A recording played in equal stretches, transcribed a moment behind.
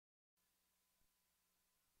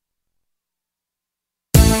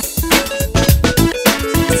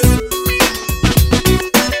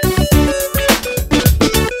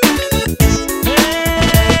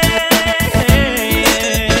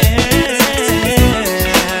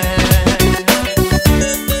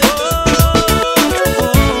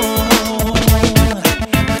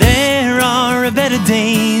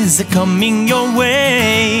are coming your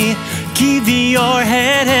way. Keep your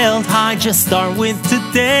head held high, just start with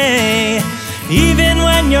today. Even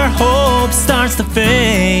when your hope starts to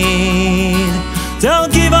fade,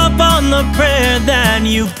 don't give up on the prayer that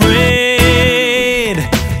you prayed.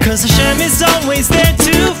 Cause Hashem is always there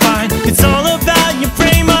to find. It's all about your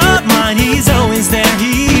frame of mind. He's always there,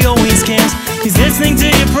 He always cares. He's listening to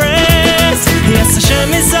your prayers. Yes,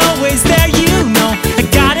 Hashem is always there, you know. I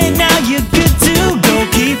got it now, you're good to go.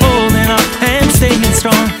 Keep holding up and staying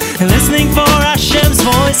strong, and listening for Hashem's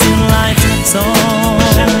voice in life's song.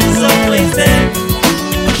 Hashem is always there.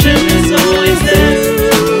 Hashem is always there.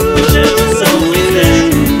 Hashem is always there.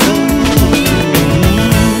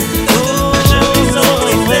 Hashem is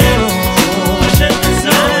always there. Hashem is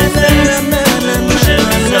always there. Hashem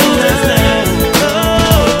is always there.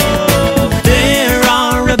 There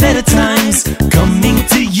are better times coming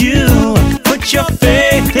to you. Put your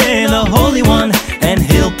faith in the Holy One, and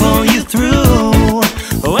He'll pull you through.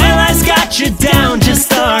 When life's got you down, just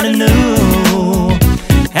start anew,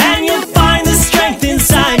 and you'll find the strength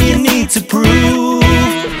inside you need to prove.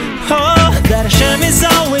 Oh, that Hashem is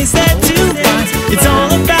always there to find. It's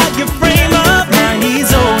all about your frame of mind.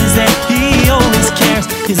 He's always there, He always cares.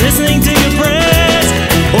 He's listening to your prayers.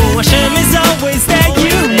 Oh, Hashem is always there,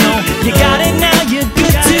 you know. You got it now, you're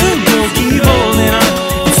good to go. Keep holding on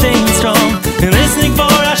and staying strong, and listening for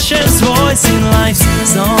Hashem's voice in life's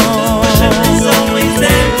song. Hashem is always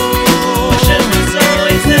there. Hashem is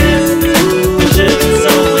always there. Hashem is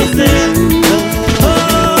always there.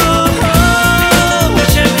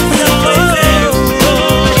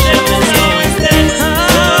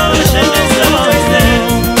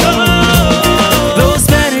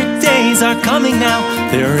 Coming now,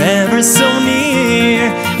 they're ever so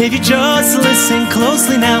near. If you just listen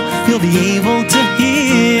closely now, you'll be able to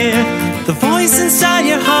hear. The voice inside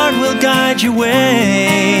your heart will guide your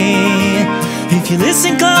way. If you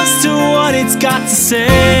listen close to what it's got to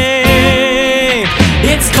say,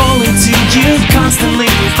 it's calling to you constantly.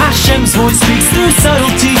 Hashem's voice speaks through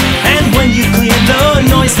subtlety, and when you clear the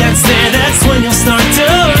noise that's there, that's when you'll start to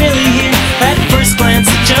really hear. At first glance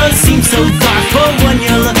it just seems so dark, but when you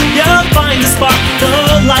look, you'll find the spark.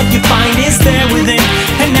 The light you find is there within,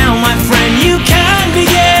 and now my friend you can begin.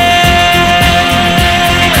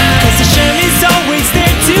 Cause Hashem is always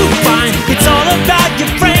there to find. It's all about your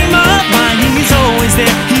frame of mind. He's always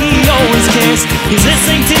there, He always cares. He's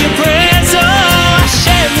listening to your prayers. Oh,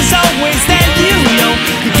 Hashem is always there, you know.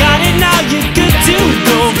 You got it now, you're good to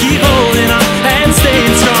go. Keep holding on and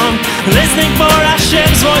staying strong, listening for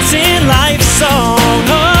Hashem's voice in life's song.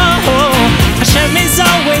 Oh, Hashem is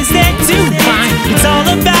always there to find. It's all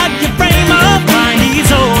about your frame of mind.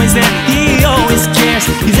 He's always there, He always cares.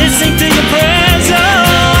 He's listening to your prayers.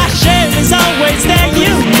 Oh, Hashem is always there,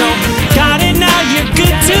 you know. Got it now, you're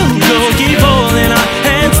good to go. Keep holding on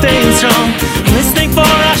and staying strong, listening for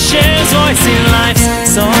Hashem's voice in life's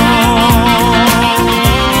song.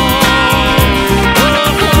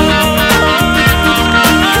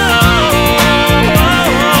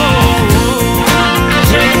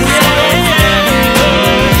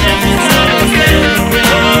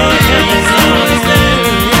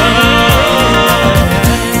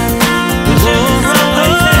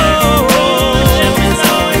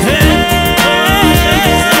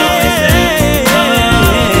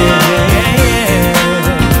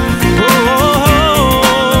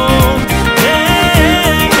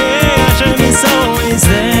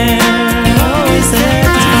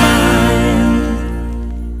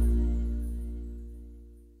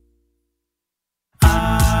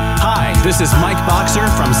 This is Mike Boxer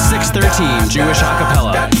from 613 Jewish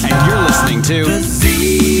Acapella, and you're listening to The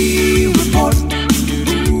Z Report.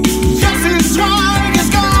 Jesse Zweig is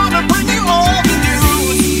gonna bring you all the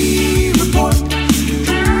news. Z Report.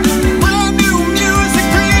 Brand new music,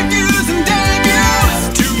 previews, and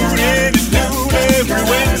debuts. Tune in at noon every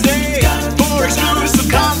Wednesday for exclusive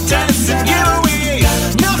contests and giveaways.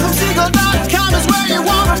 NachumSegal.com is where you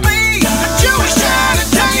wanna be. The Jewish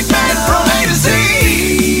entertainment from A to Z.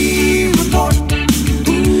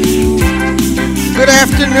 Good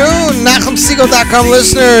afternoon, NachumSegal.com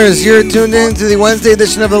listeners. You're tuned in to the Wednesday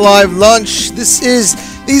edition of the Live Lunch. This is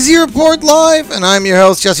the Z Report Live, and I'm your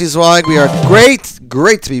host, Jesse Zweig. We are great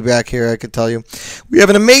to be back here, I could tell you. We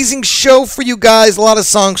have an amazing show for you guys, a lot of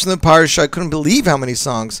songs from the Parsha. I couldn't believe how many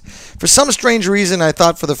songs. For some strange reason, I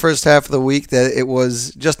thought for the first half of the week that it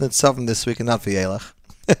was just Nitzavim this week and not V'yelech.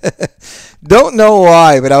 Don't know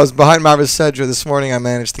why, but I was behind Marva Sedra this morning. I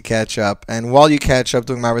managed to catch up. And while you catch up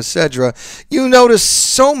doing Marva Sedra, you notice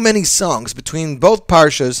so many songs between both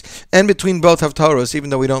Parshas and between both Haftorahs, even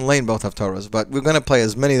though we don't lane both Haftorahs. But we're going to play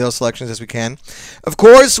as many of those selections as we can. Of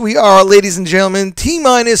course, we are, ladies and gentlemen,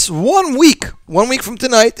 T-minus 1 week. 1 week from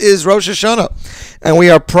tonight is Rosh Hashanah. And we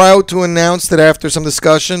are proud to announce that after some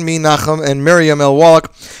discussion, me, Nachum, and Miriam El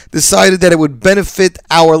Wallach decided that it would benefit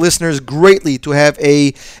our listeners greatly to have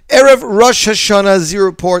a Erev Rosh Hashanah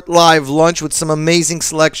Z-Report live lunch with some amazing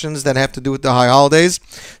selections that have to do with the high holidays.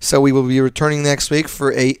 So we will be returning next week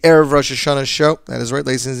for a Erev Rosh Hashanah show. That is right,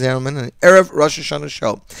 ladies and gentlemen, an Erev Rosh Hashanah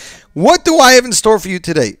show. What do I have in store for you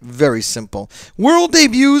today? Very simple. World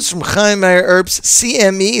debuts from Chaim Meir Erb's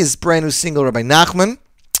CME, his brand new single, Rabbi Nachman.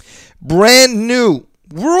 Brand new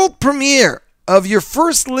world premiere of your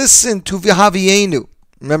first listen to V'Havienu.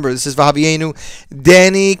 Remember, this is V'Havienu.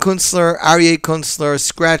 Danny Kunstler, Aryeh Kunstler,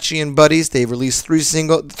 Scratchy and Buddies. They've released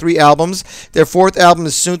three albums. Their fourth album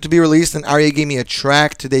is soon to be released, and Aryeh gave me a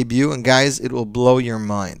track to debut. And guys, it will blow your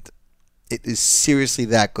mind. It is seriously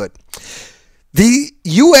that good. The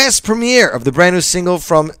U.S. premiere of the brand new single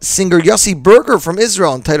from singer Yossi Berger from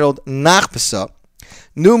Israel, entitled Nachbasa.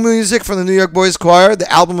 New music from the New York Boys Choir.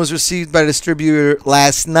 The album was received by the distributor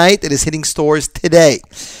last night. It is hitting stores today.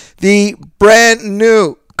 The brand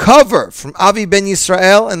new cover from Avi Ben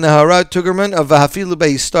Yisrael and the Hara Tugerman of Vahafilu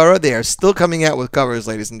Be'Histara. They are still coming out with covers,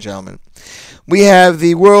 ladies and gentlemen. We have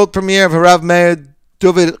the world premiere of Harav Meir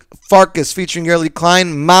David Farkas featuring Yerli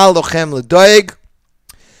Klein, Mal Lochem L'Doeg.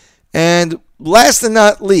 And last and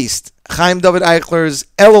not least, Chaim David Eichler's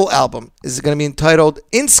Elul album is going to be entitled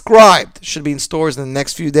Inscribed. Should be in stores in the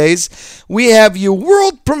next few days. We have your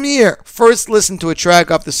world premiere. First listen to a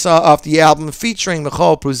track off the album featuring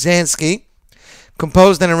Michal Pruzansky,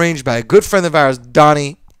 composed and arranged by a good friend of ours,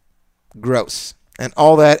 Donnie Gross. And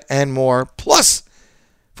all that and more. Plus,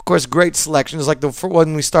 of course, great selections like the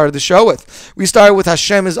one we started the show with. We started with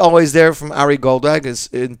Hashem is Always There from Ari Goldag. It's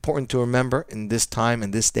important to remember in this time,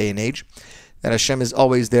 in this day and age, that Hashem is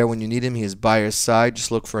always there when you need Him. He is by your side.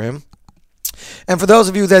 Just look for Him. And for those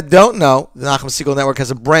of you that don't know, the Nachum Segal Network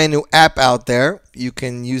has a brand new app out there. You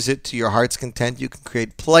can use it to your heart's content. You can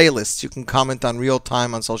create playlists. You can comment on real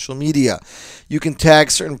time on social media. You can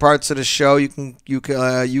tag certain parts of the show. You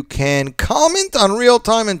can comment on real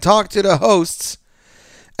time and talk to the hosts,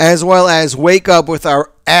 as well as wake up with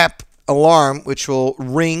our app alarm, which will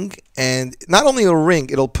ring, and not only it'll ring,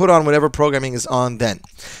 it'll put on whatever programming is on then.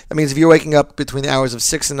 That means if you're waking up between the hours of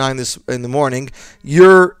 6 and 9 in the morning,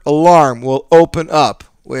 your alarm will open up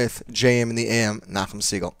with JM in the AM, Nachum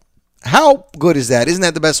Segal. How good is that? Isn't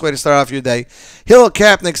that the best way to start off your day? Hillel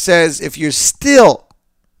Kapnick says if you're still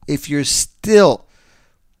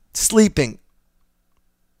sleeping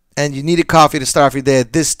and you need a coffee to start off your day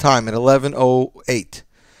at this time at 11:08,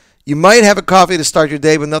 you might have a coffee to start your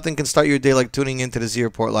day, but nothing can start your day like tuning into the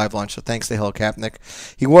Z-Report live launch. So thanks to Hillel Kapnick.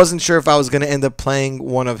 He wasn't sure if I was going to end up playing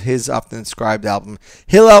one of his often inscribed album.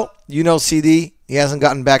 Hillel, you know CD. He hasn't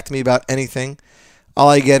gotten back to me about anything. All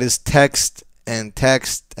I get is text and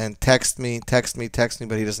text and text me,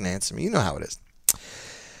 but he doesn't answer me. You know how it is.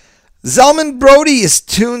 Zalman Brody is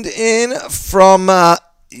tuned in from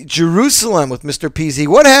Jerusalem with Mr. PZ.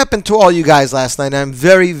 What happened to all you guys last night? I'm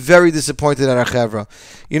very, very disappointed at our chevra.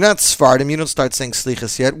 You're not Sfardim. You don't start saying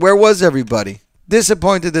Slichas yet. Where was everybody?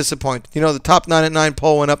 Disappointed. You know, the top 9 at 9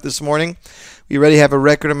 poll went up this morning. We already have a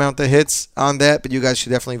record amount of hits on that, but you guys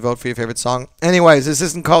should definitely vote for your favorite song. Anyways, this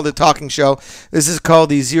isn't called the Talking Show. This is called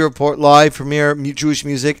the Z-Report Live, premier Jewish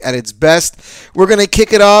music at its best. We're going to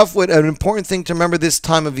kick it off with an important thing to remember this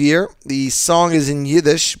time of year. The song is in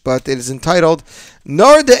Yiddish, but it is entitled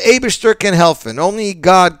Nor de Eibishter Can Helfen. Only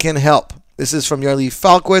God Can Help. This is from Yerli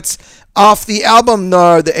Falkowitz off the album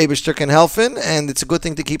Nor de Eibishter Can Helfen, and it's a good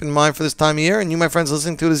thing to keep in mind for this time of year. And you, my friends,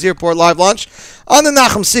 listening to the Z-Report Live launch on the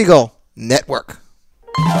Nachum Segal Network.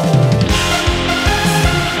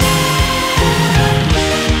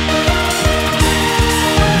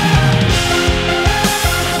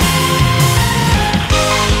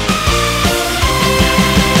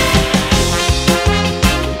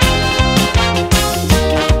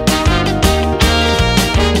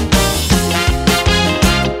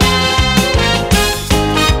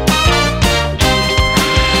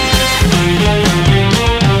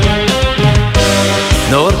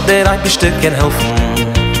 Nur der Eibischte kann helfen,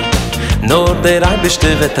 nur der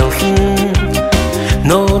Eibischte wird helfen,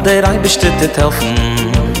 nur der Eibischte wird helfen,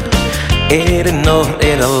 nur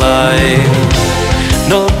allein.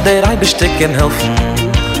 Nur der Eibischte kann helfen,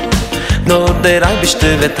 nur der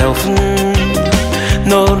Eibischte wird helfen,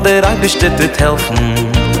 nur der Eibischte wird helfen,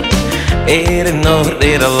 Nur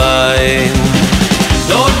allein.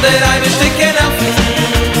 Nur der Eibischte kann helfen.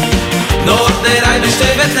 Nur der Eibischte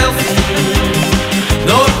wird helfen.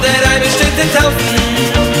 Nur der Eibischte wird helfen.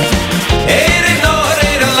 Nur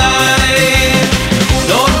allein.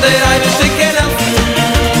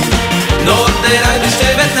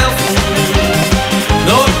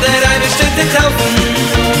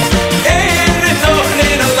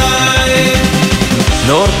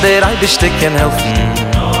 Nur der Eibischte kann helfen.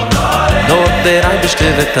 Nur der Eibischte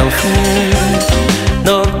wird helfen.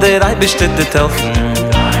 Nur der Eibischte wird helfen.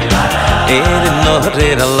 Nur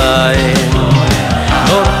allein.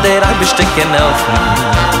 Nur der Eibischte kann helfen.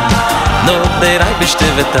 Nur der Eibischte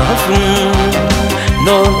wird helfen.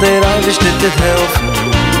 Nur der Eibischte wird helfen.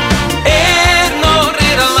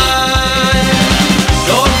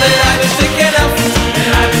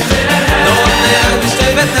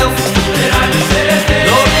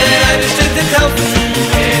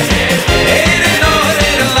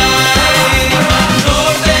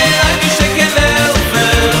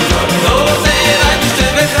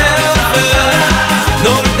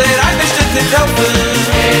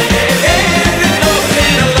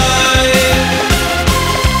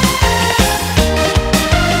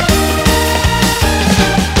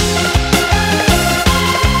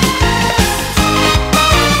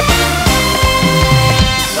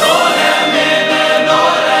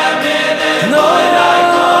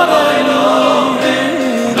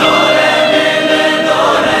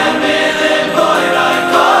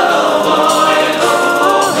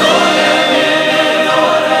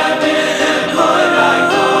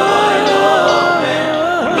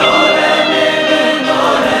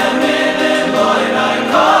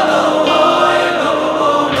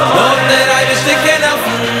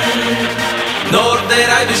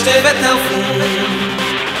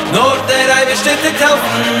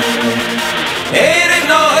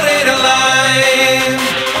 Nur allein.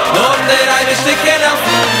 Nur der Eibischte kann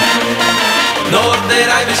helfen. Nur der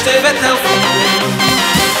Eibischte wird helfen.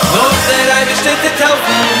 Nur der Eibischte wird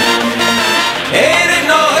helfen.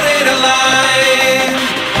 Nur allein.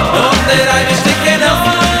 Nur der Eibischte kann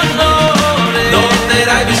helfen. Nur der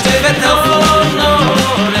Eibischte wird helfen.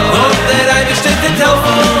 Nur der Eibischte wird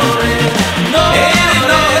helfen.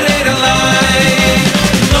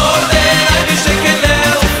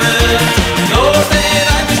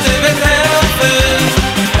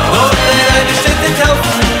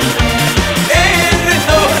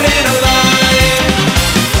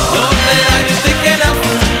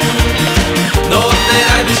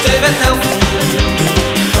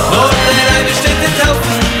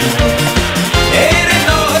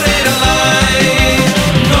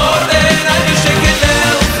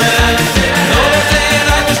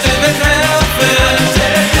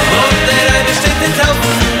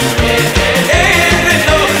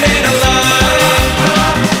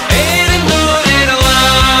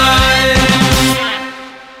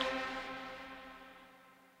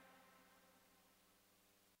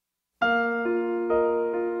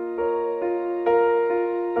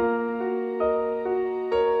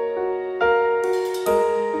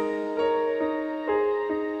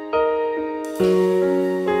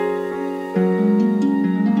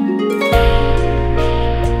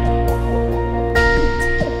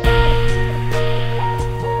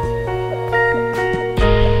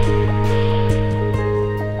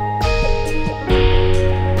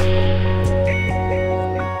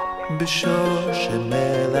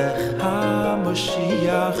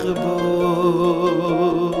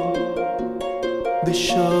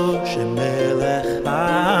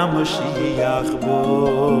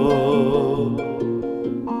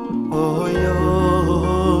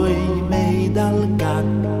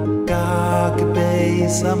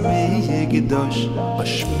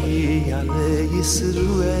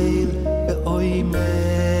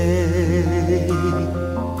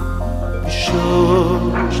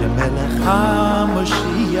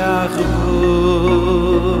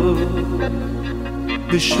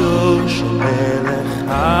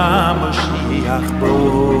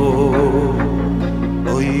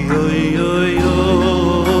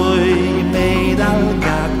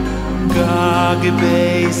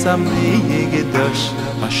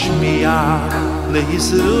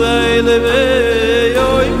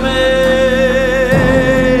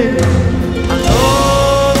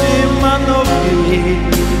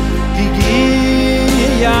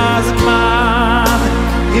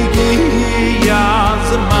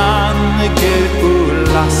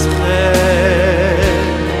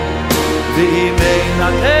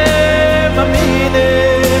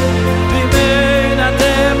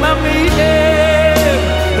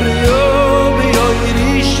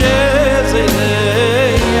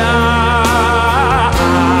 Yeah.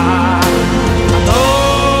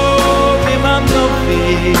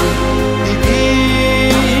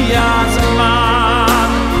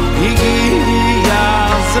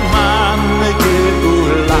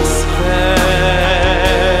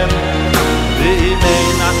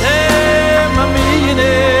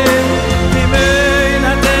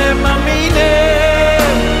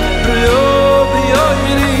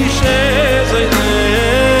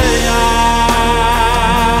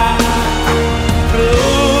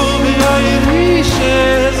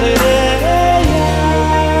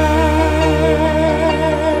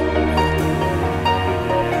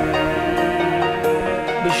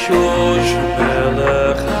 Bishush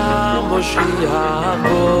Melech HaMoshiach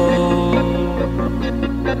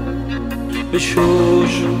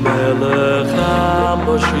Bishush Melech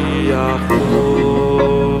HaMoshiach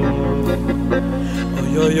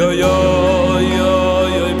Oy oy oy oy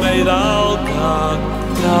oy oy Meir al Kag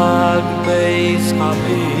Kag Beis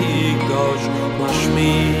HaMikdash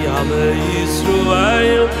Mashmi Ame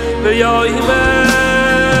Yisrael V'yoymei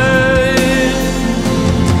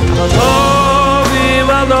Anovim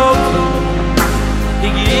Anovim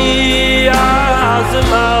Higi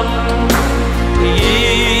Azimam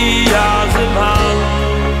Higi Azimam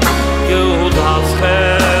Gehud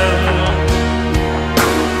Haschem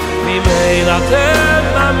Mimein Atem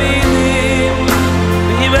Aminim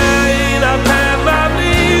Mimein Atem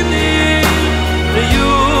Aminim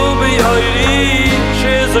V'yu B'yoyri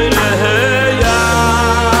Shezoyreheya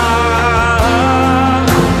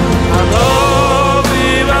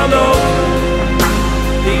Anovim Anovim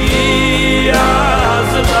Higi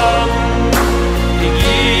Azimam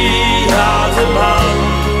Higi Azimam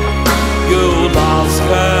Gehud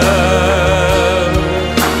Haschem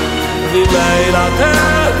Mimein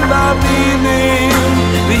Atem Aminim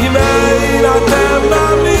Mimein Atem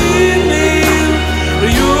Aminim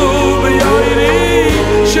V'yu B'yoyri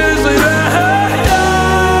Shezoyreheya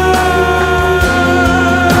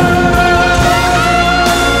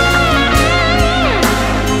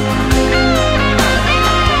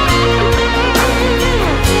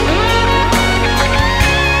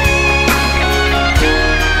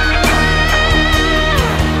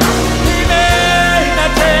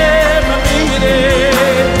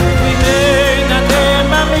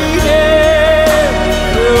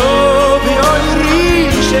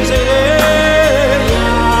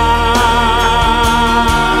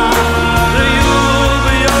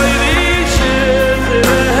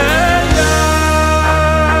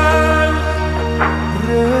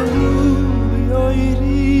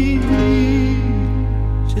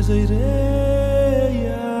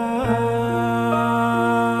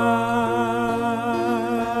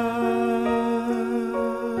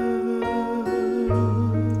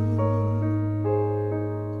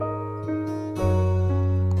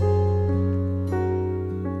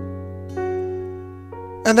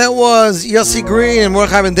And that was Yossi Green and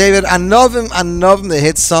Mordechai Ben David, Anovim, Anovim, the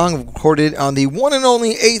hit song recorded on the one and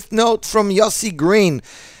only eighth note from Yossi Green.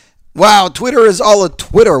 Wow, Twitter is all a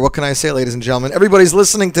Twitter. What can I say, ladies and gentlemen? Everybody's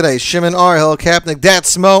listening today. Shimon R, Hill Kapnick, Dat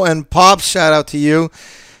Smo, and Pops, shout out to you.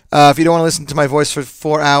 If you don't want to listen to my voice for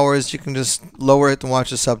 4 hours, you can just lower it and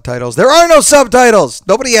watch the subtitles. There are no subtitles.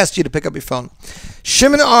 Nobody asked you to pick up your phone.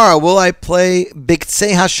 Shimon R, will I play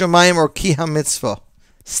Biktsei HaShamayim or Ki HaMitzvah?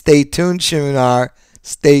 Stay tuned, Shimon R.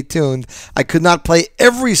 Stay tuned. I could not play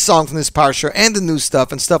every song from this parsha and the new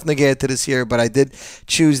stuff and stuff negated to this year, but I did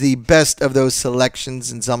choose the best of those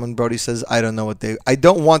selections. And Zalman Brody says, I don't want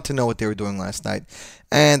to know what they were doing last night.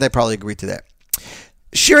 And I probably agree to that.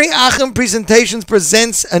 Shiri Achim Presentations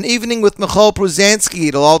presents an evening with Michal Pruzansky.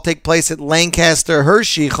 It'll all take place at Lancaster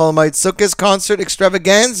Hershey Cholomite Sukkot Concert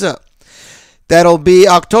Extravaganza. That'll be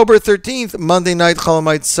October 13th, Monday night,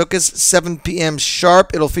 Cholomite Sukkot, 7 p.m.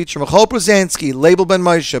 sharp. It'll feature Michal Pruzansky, Label Ben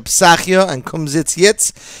Moshe, Psachia, and Kumzitz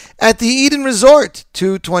Yitz at the Eden Resort,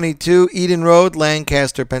 222 Eden Road,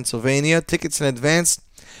 Lancaster, Pennsylvania. Tickets in advance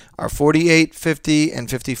are $48, $50, and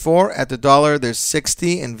 $54. At the dollar, there's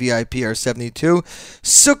 $60, and VIP are $72.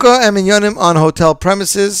 Sukkah and Minyanim on hotel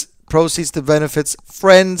premises. Proceeds to benefits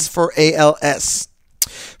Friends for ALS.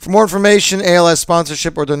 For more information, ALS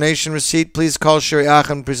sponsorship or donation receipt, please call Shiri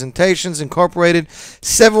Achim Presentations Incorporated,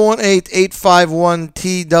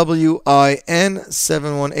 718-851-TWIN,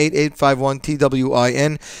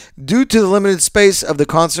 718-851-TWIN. Due to the limited space of the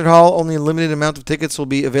concert hall, only a limited amount of tickets will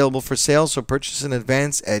be available for sale, so purchase in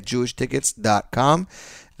advance at jewishtickets.com.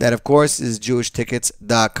 That, of course, is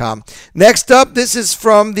jewishtickets.com. Next up, this is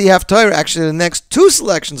from the Haftarah. Actually, the next two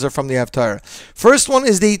selections are from the Haftarah. First one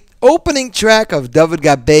is the opening track of David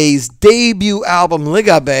Gabay's debut album,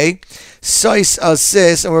 Ligabay, Sois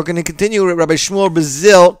Asis, and we're going to continue with Rabbi Shmuel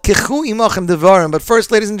Brazil, Kichu Imachem Devarim. But first,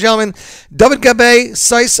 ladies and gentlemen, David Gabay,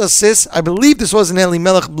 Sois Asis. I believe this was an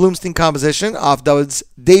Elimelech Bloomstein composition off David's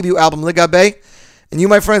debut album, Ligabay. And you,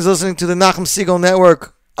 my friends, listening to the Nachum Segal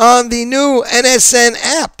Network on the new NSN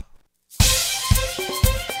app.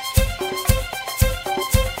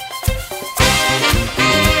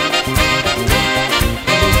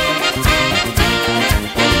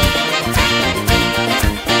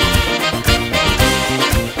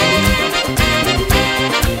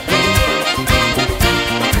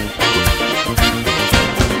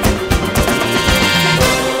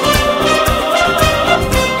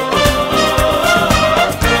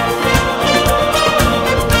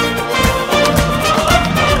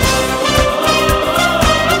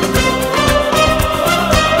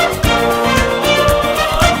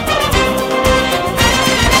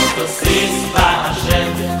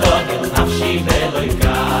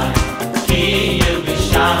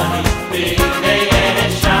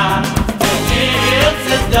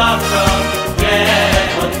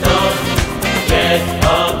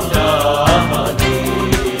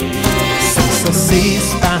 sis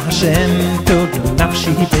ba Hashem tog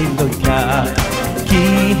nafshi beloika ki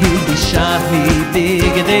hildishani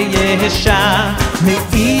bigdei yesha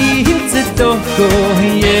me'itz toko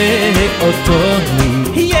ye otoni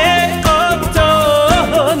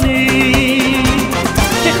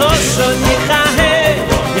kechoson yechahe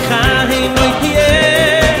yechahe no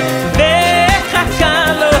yeh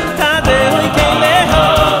vechakalo tadei keleho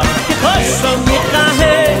kechoson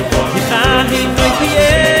yechahe yechahe no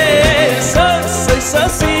yeh so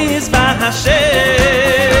sis ba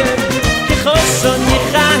Hashem kechoson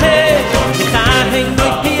yechahe yechahe no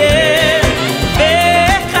yeh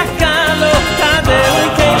vechakalo tadei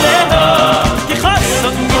keleho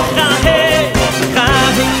kechoson yechahe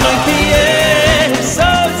yechahe no yeh so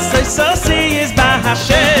sis ba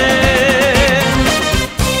Hashem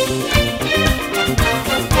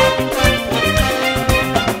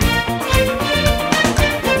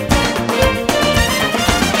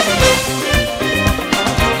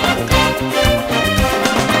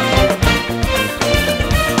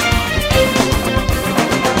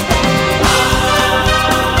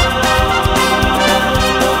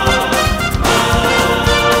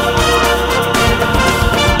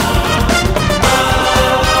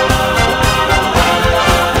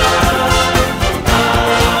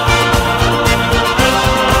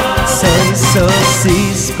so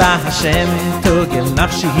sis ba Hashem togel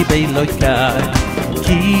nafshi beloika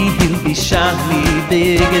ki hilbishani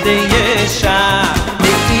bigdei yesha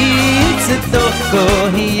me'itz toko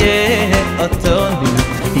ye otoni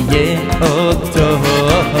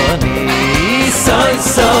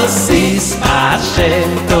so sis ba Hashem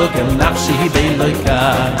togel nafshi beloika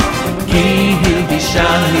ki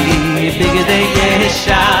hilbishani bigdei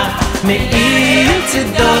yesha me'itz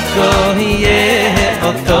toko ye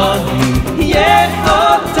otoni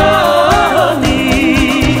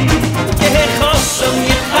kechoson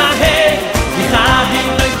yechahe yechahe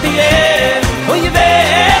no yeh oy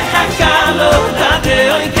vechakalo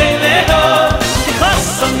tadei keleho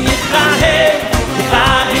kechoson yechahe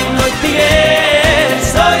yechahe no yeh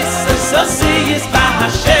so sis ba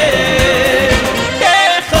Hashem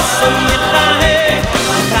kechoson yechahe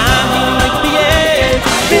yechahe no yeh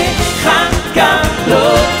vechakalo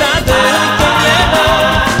tadei keleho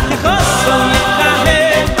kechoson yechahe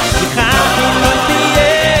yechahe no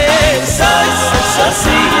yeh so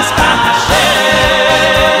sis ba Hashem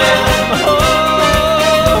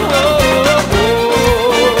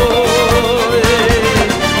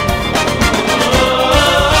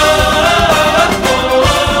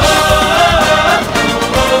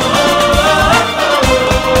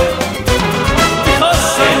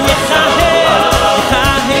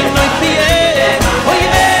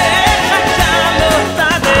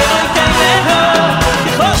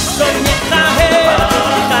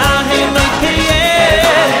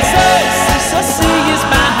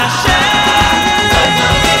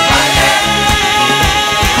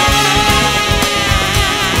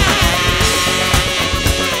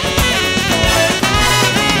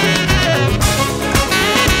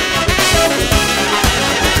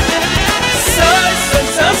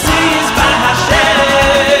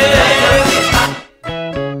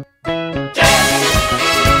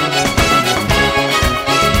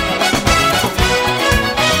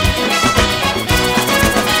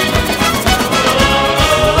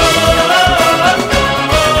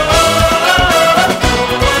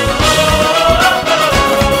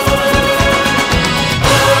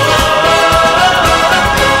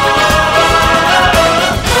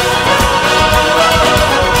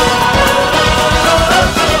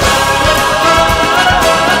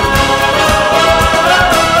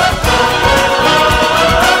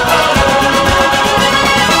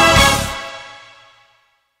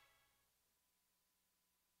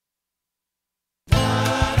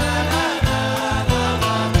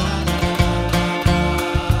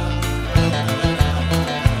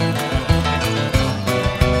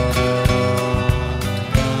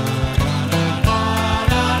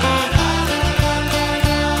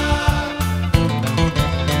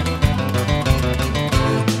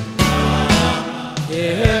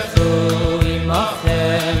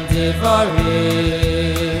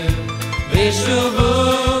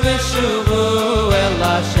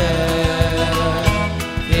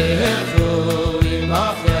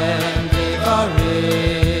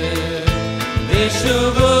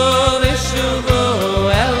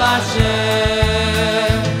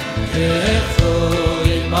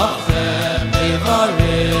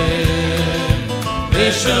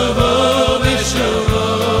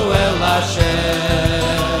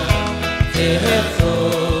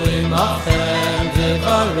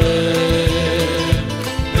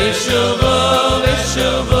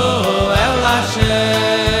Vishuvu el Hashem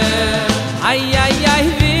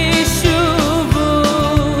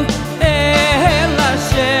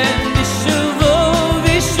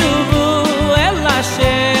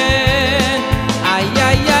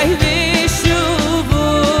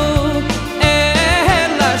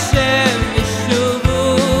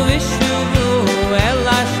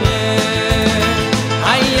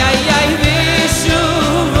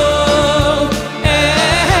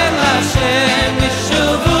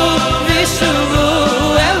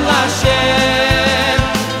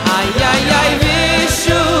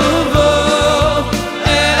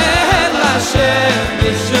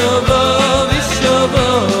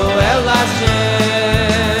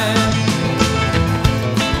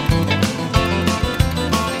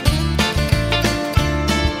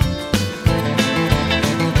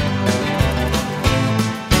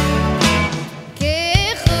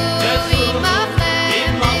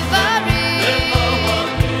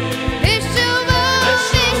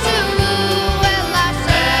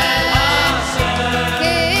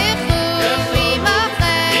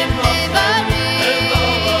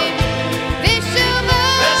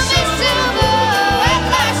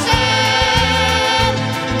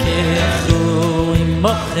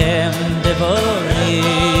עמכם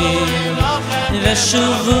דבורים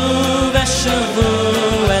ושובו ושובו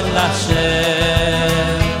אל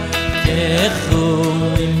השם קחו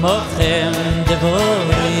עמכם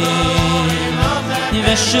דבורים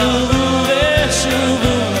ושובו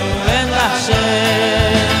ושובו אל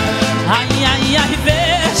השם איי איי איי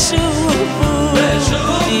ושובו אל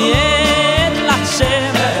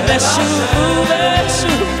השם ושובו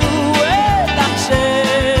ושובו אל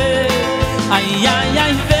השם איי איי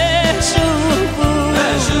איי ושובו אל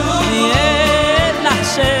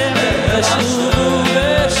השם ושובו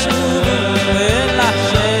ושובו אל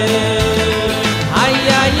השם איי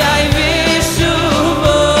איי איי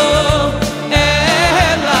ושובו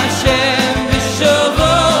אל השם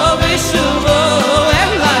ושובו ושובו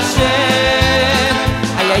אל השם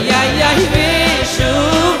איי איי איי איי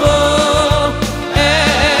ושובו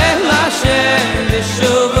אל השם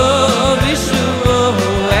ושובו ושובו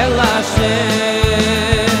אל השם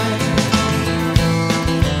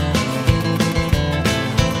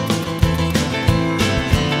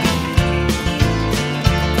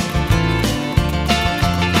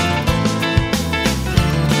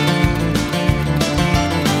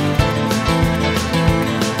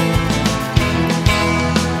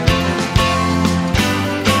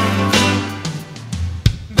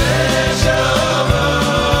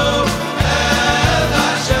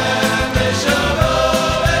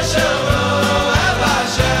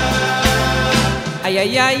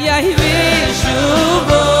ay ay ay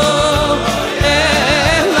vishuvo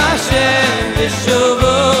el Hashem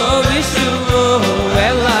vishuvo vishuvo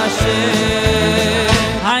el Hashem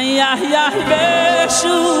ay ay ay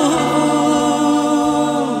vishuvo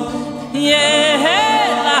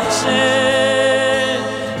el Hashem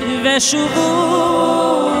vishuvo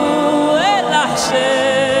el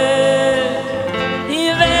Hashem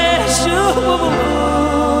vishuvo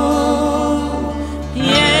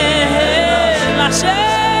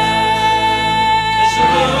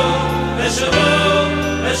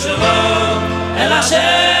אל השם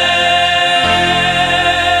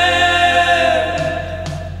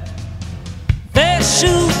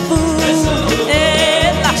ושובו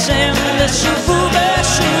אל השם ושובו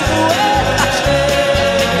ושובו אל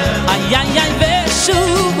השם איי איי איי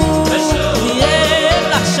ושובו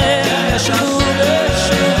אל השם ושובו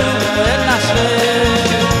ושובו אל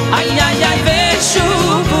השם איי איי איי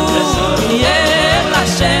ושובו אל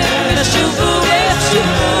השם ושובו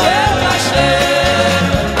ושובו אל השם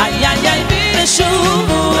איי איי איי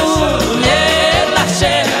ושובו אל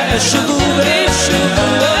השם ושובו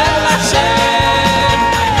ושובו אל השם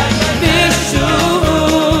ושובו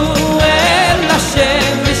אל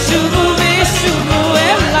השם ושובו ושובו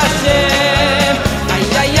אל השם איי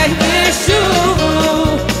איי איי ושובו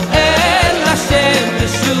אל השם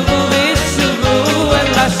ושובו ושובו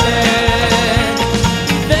אל השם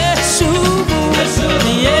ושובו אל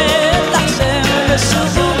השם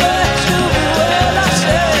ושובו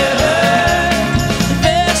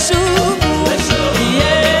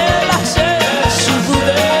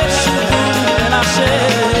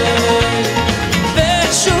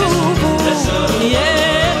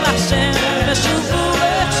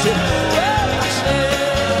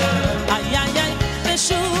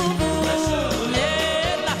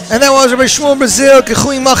And that was Rabbi Shmuel Brazil,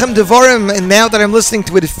 Kechui Machem Devarim. And now that I'm listening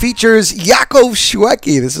to it, it features Yaakov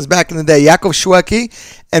Shweki. This is back in the day. Yaakov Shweki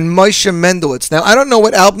and Moshe Mendelitz. Now, I don't know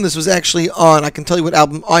what album this was actually on. I can tell you what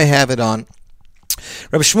album I have it on.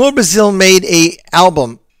 Rabbi Shmuel Brazil made a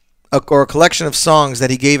album, or a collection of songs that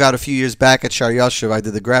he gave out a few years back at Shar Yashuv. I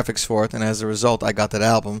did the graphics for it, and as a result, I got that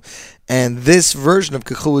album. And this version of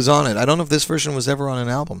Kechu was on it. I don't know if this version was ever on an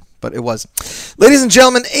album, but it was. Ladies and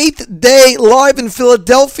gentlemen, 8th day live in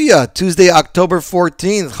Philadelphia, Tuesday, October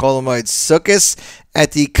 14th, Chol Hamoed Sukkos,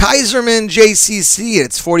 at the Kaiserman JCC.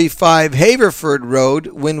 It's 45 Haverford Road,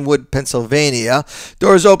 Wynwood, Pennsylvania.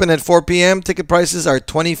 Doors open at 4 p.m. Ticket prices are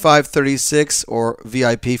 $25.36 or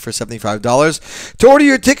VIP for $75. To order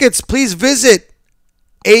your tickets, please visit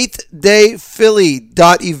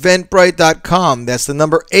 8dayphilly.eventbrite.com. That's the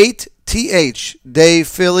number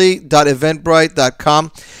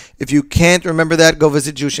 8dayphilly.eventbrite.com. If you can't remember that, go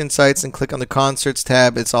visit Jewish Insights and click on the Concerts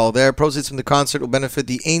tab. It's all there. Proceeds from the concert will benefit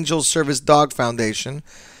the Angel Service Dog Foundation,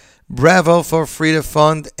 Bravo for Frida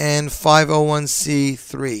Fund, and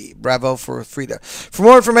 501c3. Bravo for Frida. For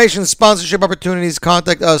more information, sponsorship opportunities,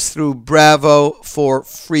 contact us through Bravo for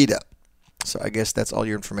Frida. So I guess that's all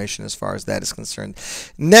your information as far as that is concerned.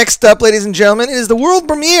 Next up, ladies and gentlemen, is the world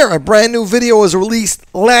premiere. A brand new video was released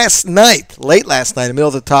last night, late last night, in the middle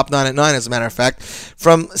of the top 9 at 9, as a matter of fact,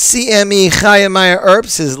 from CME Chaim Meyer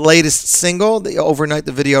Erbs, his latest single. Overnight,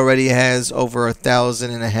 the video already has over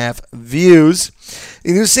 1,500 views.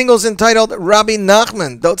 The new single is entitled Rabbi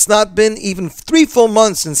Nachman. Though it's not been even 3 full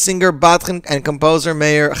months since singer, Batchen, and composer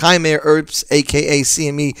Chaim Meyer Erbs, aka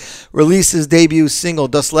CME, released his debut single,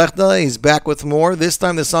 Das Lechta. He's back with more. This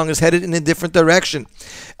time the song is headed in a different direction.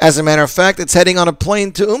 As a matter of fact, it's heading on a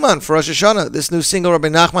plane to Uman for Rosh Hashanah. This new single, Rabbi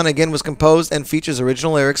Nachman, again was composed and features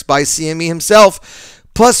original lyrics by CME himself,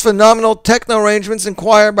 plus phenomenal techno arrangements and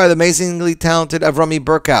choir by the amazingly talented Avrami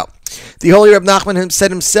Burkout. The holy Reb Nachman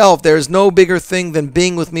said himself, there is no bigger thing than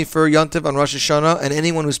being with me for Yom Tov on Rosh Hashanah, and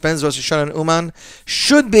anyone who spends Rosh Hashanah in Uman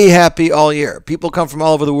should be happy all year. People come from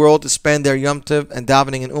all over the world to spend their Yom Tov and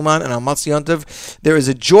davening in Uman, and on Motzei Yom Tov, there is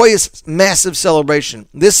a joyous, massive celebration.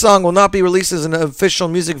 This song will not be released as an official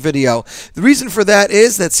music video. The reason for that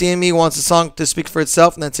is that CME wants the song to speak for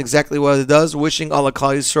itself, and that's exactly what it does. Wishing all of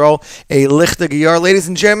Klal Yisrael a Lichta Giyar. Ladies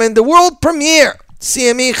and gentlemen, the world premiere!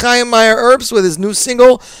 CME Chaim Meyer Erbs with his new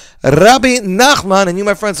single, Rabbi Nachman, and you,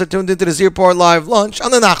 my friends, are tuned into the Zierport Live Lunch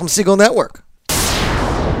on the Nachum Segal Network.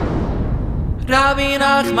 Rabbi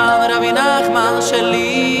Nachman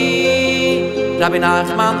sheli, Rabbi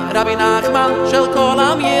Nachman shel kol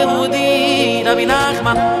am Yehudi, Rabbi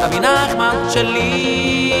Nachman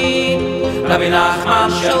sheli, Rabbi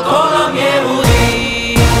Nachman shel kol am Yehudi.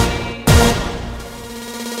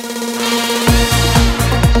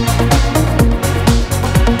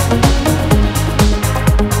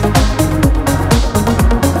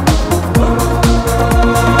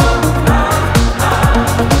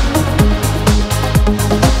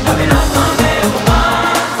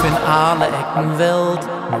 Welt,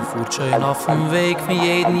 man fuhrt schön auf dem Weg von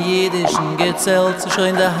jedem jüdischen gezählt, so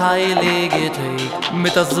schön der heilige Tag,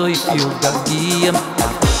 mit das so viel Gagiem,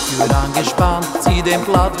 für angespannt, zieh den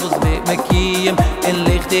Platz, wo's wird mit Kiem, in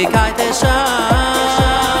Lichtigkeit der Scham.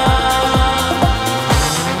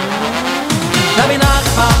 Rabbi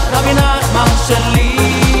Nachman, sheli,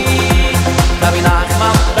 Rabbi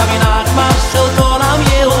Nachman, shel kol am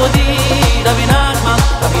Yehudi, Rabbi Nachman,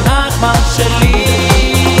 sheli,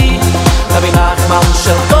 Rabbi Nachman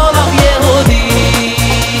shel kol am Yehudi,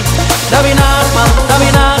 Rabbi Nachman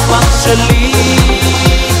sheli,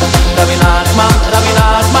 Rabbi Nachman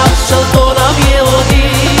shel kol am Yehudi,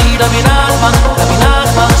 Rabbi Nachman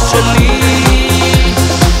sheli,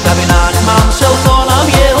 Rabbi Nachman shel kol am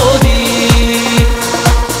Yehudi.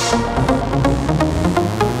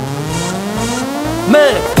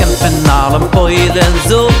 Mer kämpfen allem Poilen,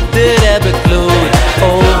 so der Rebbe Klut,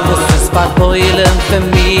 oh, muss es verpoilen für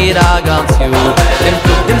mir a ganz Jahr.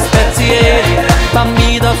 Im Speziell, von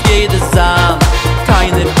mir auf jede Sahn,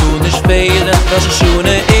 keine tun nicht fehlen, das ist schon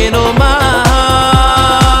in Oman.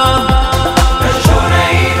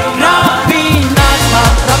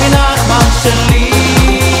 Rabbi Nachman sheli,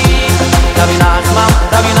 Rabbi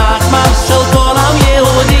Nachman shel kol am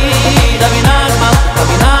Yehudi, Rabbi Nachman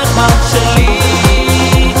sheli,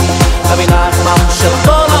 Rabbi Nachman shel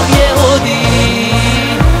kol am Yehudi,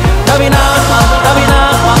 Rabbi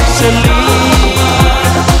Nachman sheli,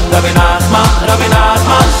 Rabbi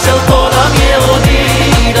Nachman shel kol am Yehudi,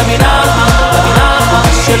 Rabbi Nachman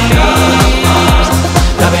sheli,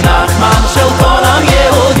 Rabbi Nachman shel kol am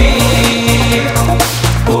Yehudi.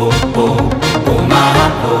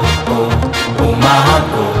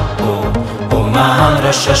 Oman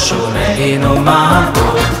Rosh Hashanah in Oman,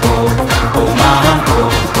 Oman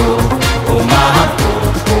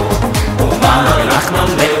Nachman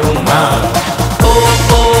le'Oman,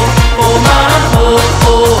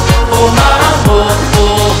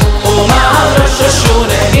 Oman Rosh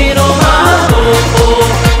Hashanah in Oman, Oman.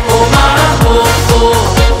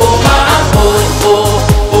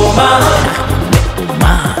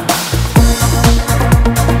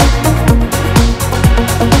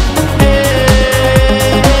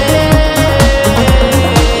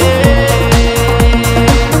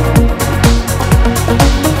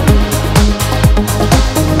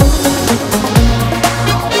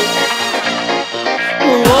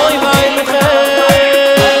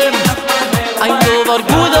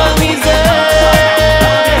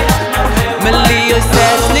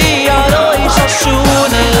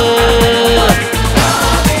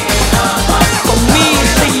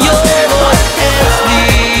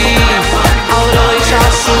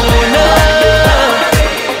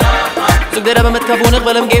 Der Rebbe mit Kavun, ich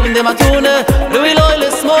will ihm geben dem Atune, Rui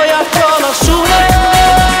Loiles, Moja, Kola, Schule.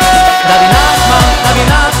 Rabbi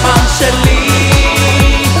Nachman sheli,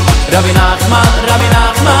 Rabbi Nachman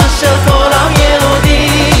shel kol העם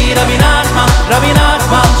יהודי רבי נחמן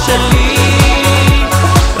שלי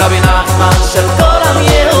רבי נחמן של כל העם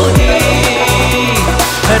יהודי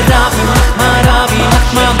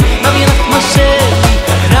רבי נחמן שלי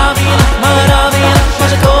רבי נחמן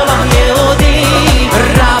של כל העם יהודי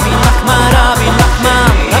רבי נחמן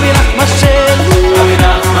שלי רבי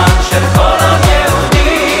נחמן של כל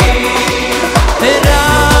העם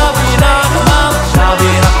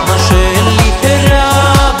יהודי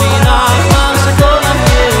רבי נחמן שלי רבי נחמן של כל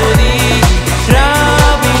העם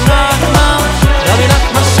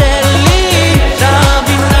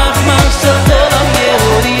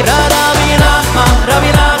יהודי רבי נחמן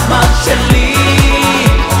שלי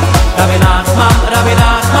רבי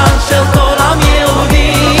נחמן של כל העם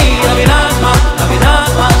יהודי רבי נחמן שלי רבי נחמן של כל העם יהודי רבי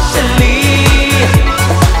נחמן שלי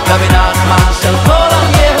רבי נחמן של כל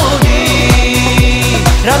העם יהודי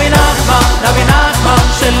רבי נחמן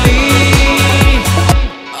שלי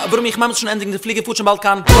warum ich manchmal schon endlich in der Fliege futsch am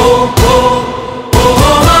Balkan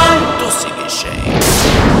Mann das ist geschehen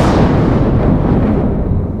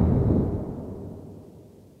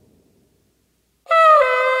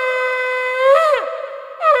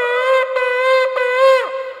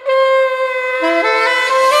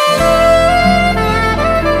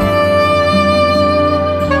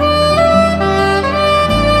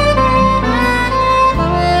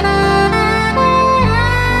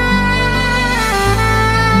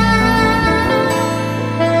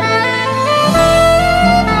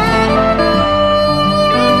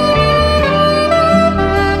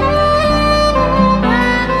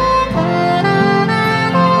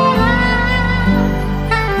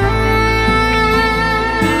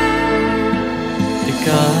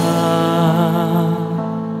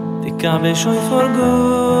Shoy for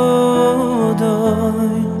godoy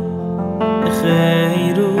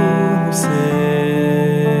khayru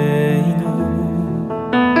seinu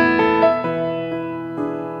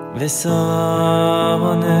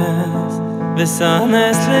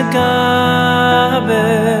vesanes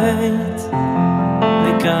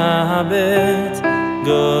lekabet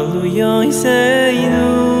goluyoy seinu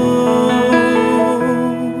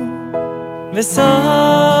vesanes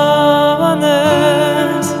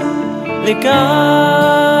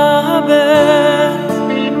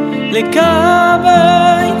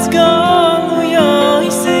לקבץ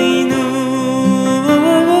גלויי סיינו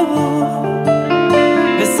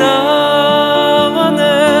וסבנס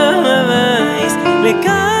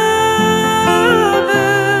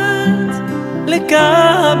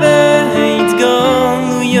לקבץ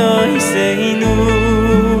גלויי סיינו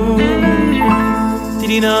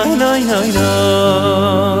טירי נאי נאי נאי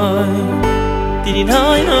נאי טירי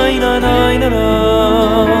נאי נאי נאי נאי נאי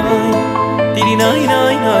טירי נאי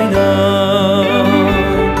נאי נאי נאי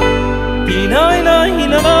טירי נאי נאי נאי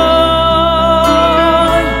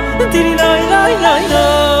טירי נאי נאי נאי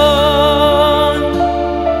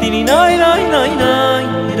טירי נאי נאי נאי נאי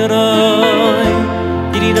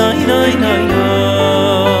טירי נאי נאי נאי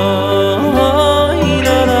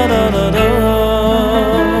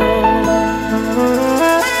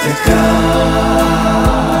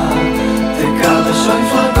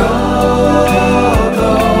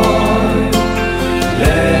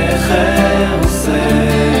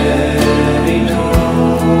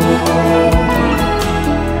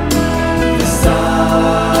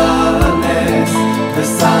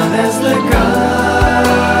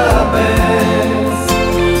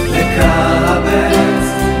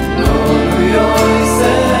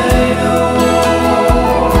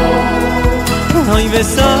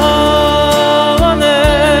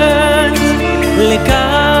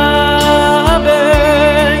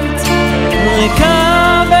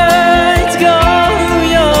לקבץ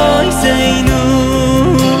גלויי סיינו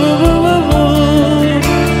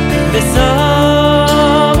וסבנס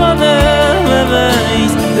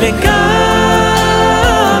לקבץ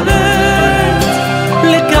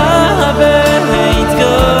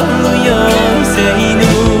גלויי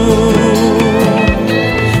סיינו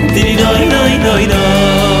דירי נאי נאי נאי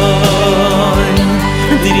נאי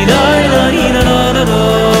דירי נאי נאי נאי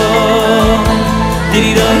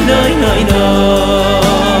דירי נאי נאי נאי נאי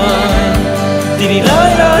דירי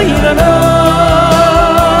נאי נאי נאי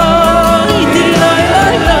דירי נאי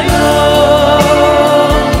נאי נאי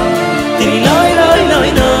דירי נאי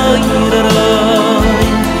נאי נאי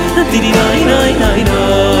דירי נאי נאי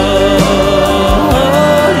נאי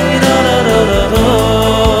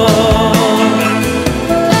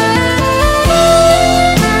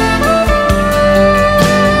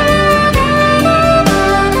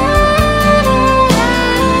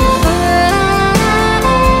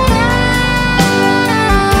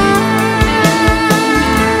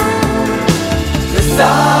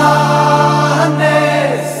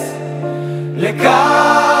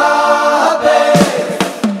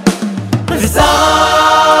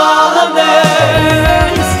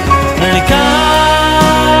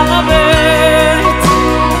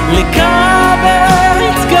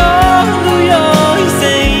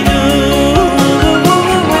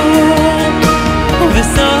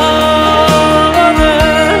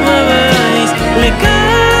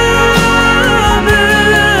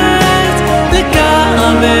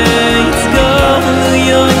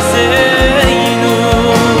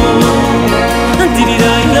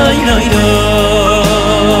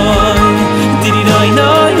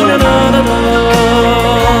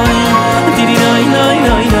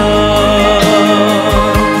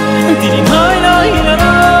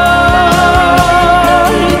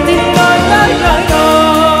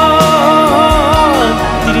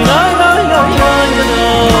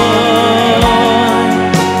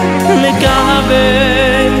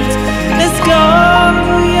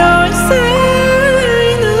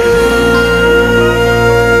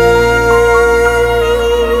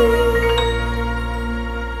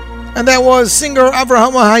And that was singer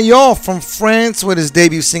Avraham Hayol from France with his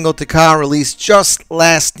debut single Tikah, released just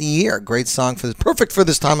last year. Great song, perfect for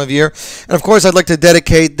this time of year. And of course, I'd like to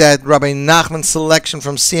dedicate that Rabbi Nachman selection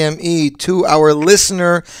from CME to our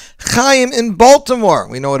listener Chaim in Baltimore.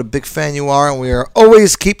 We know what a big fan you are, and we are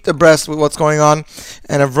always keep abreast with what's going on.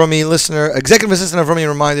 And Avrami listener, executive assistant Avrami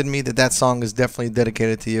reminded me that song is definitely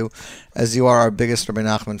dedicated to you, as you are our biggest Rabbi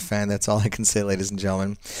Nachman fan. That's all I can say, ladies and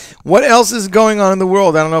gentlemen. What else is going on in the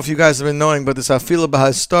world? I don't know if you guys have been knowing, but this Afila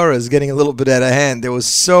Bahastora is getting a little bit out of hand. There was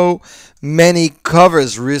so many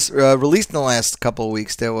covers released in the last couple of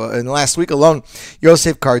weeks. There were, in the last week alone,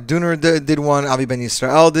 Yosef Karduner did one, Avi Ben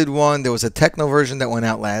Yisrael did one. There was a techno version that went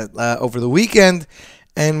out over the weekend,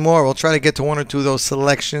 and more. We'll try to get to one or two of those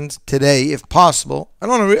selections today, if possible. I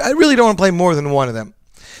really don't want to play more than one of them.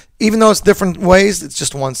 Even though it's different ways, it's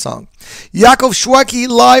just one song. Yaakov Shweki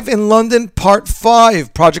Live in London, Part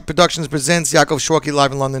 5. Project Productions presents Yaakov Shweki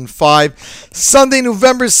Live in London 5. Sunday,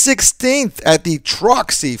 November 16th at the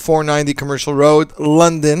Troxy, 490 Commercial Road,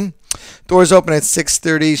 London. Doors open at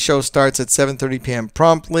 6:30. Show starts at 7:30 p.m.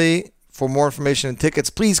 promptly. For more information and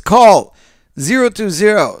tickets, please call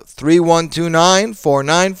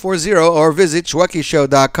 020-3129-4940 or visit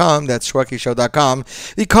shwekishow.com. That's shwekishow.com.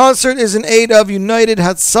 The concert is in aid of United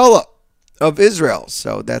Hatzalah of Israel,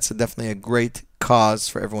 so that's definitely a great cause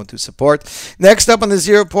for everyone to support. Next up on the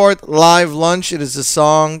Z Report Live Lunch, it is a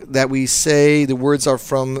song that we say, the words are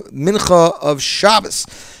from Mincha of Shabbos.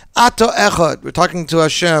 Ato Echad, we're talking to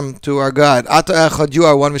Hashem, to our God. Ato Echad, you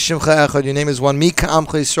are one. V'shimcha Echad, your name is one. Mi ka'amcha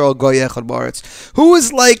Yisrael, Goy Echad Ba'aretz. Who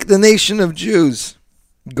is like the nation of Jews?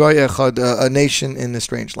 Goy Echad, a nation in a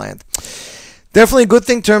strange land. Definitely a good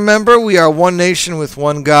thing to remember. We are one nation with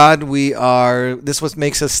one God. This is what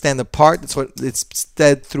makes us stand apart. That's what it's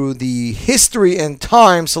said through the history and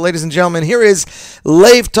time. So, ladies and gentlemen, here is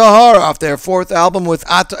Leiv Tahar off their fourth album with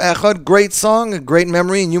Ato Echad. Great song, a great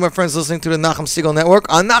memory. And you, my friends, listening to the Nachum Segal Network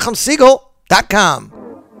on NachumSegal.com.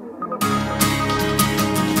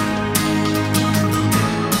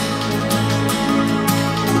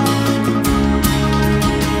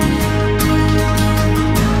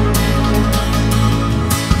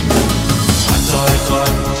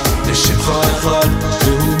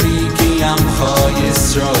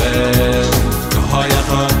 Israel,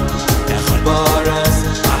 Echad, Echad Ba'aretz,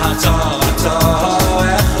 Ato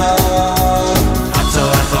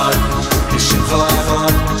Echad, V'shimcha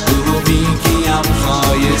Echad, U'mi ki amcha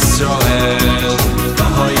Yisrael,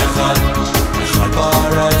 Echad, Echad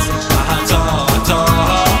Ba'aretz, Ato Echad,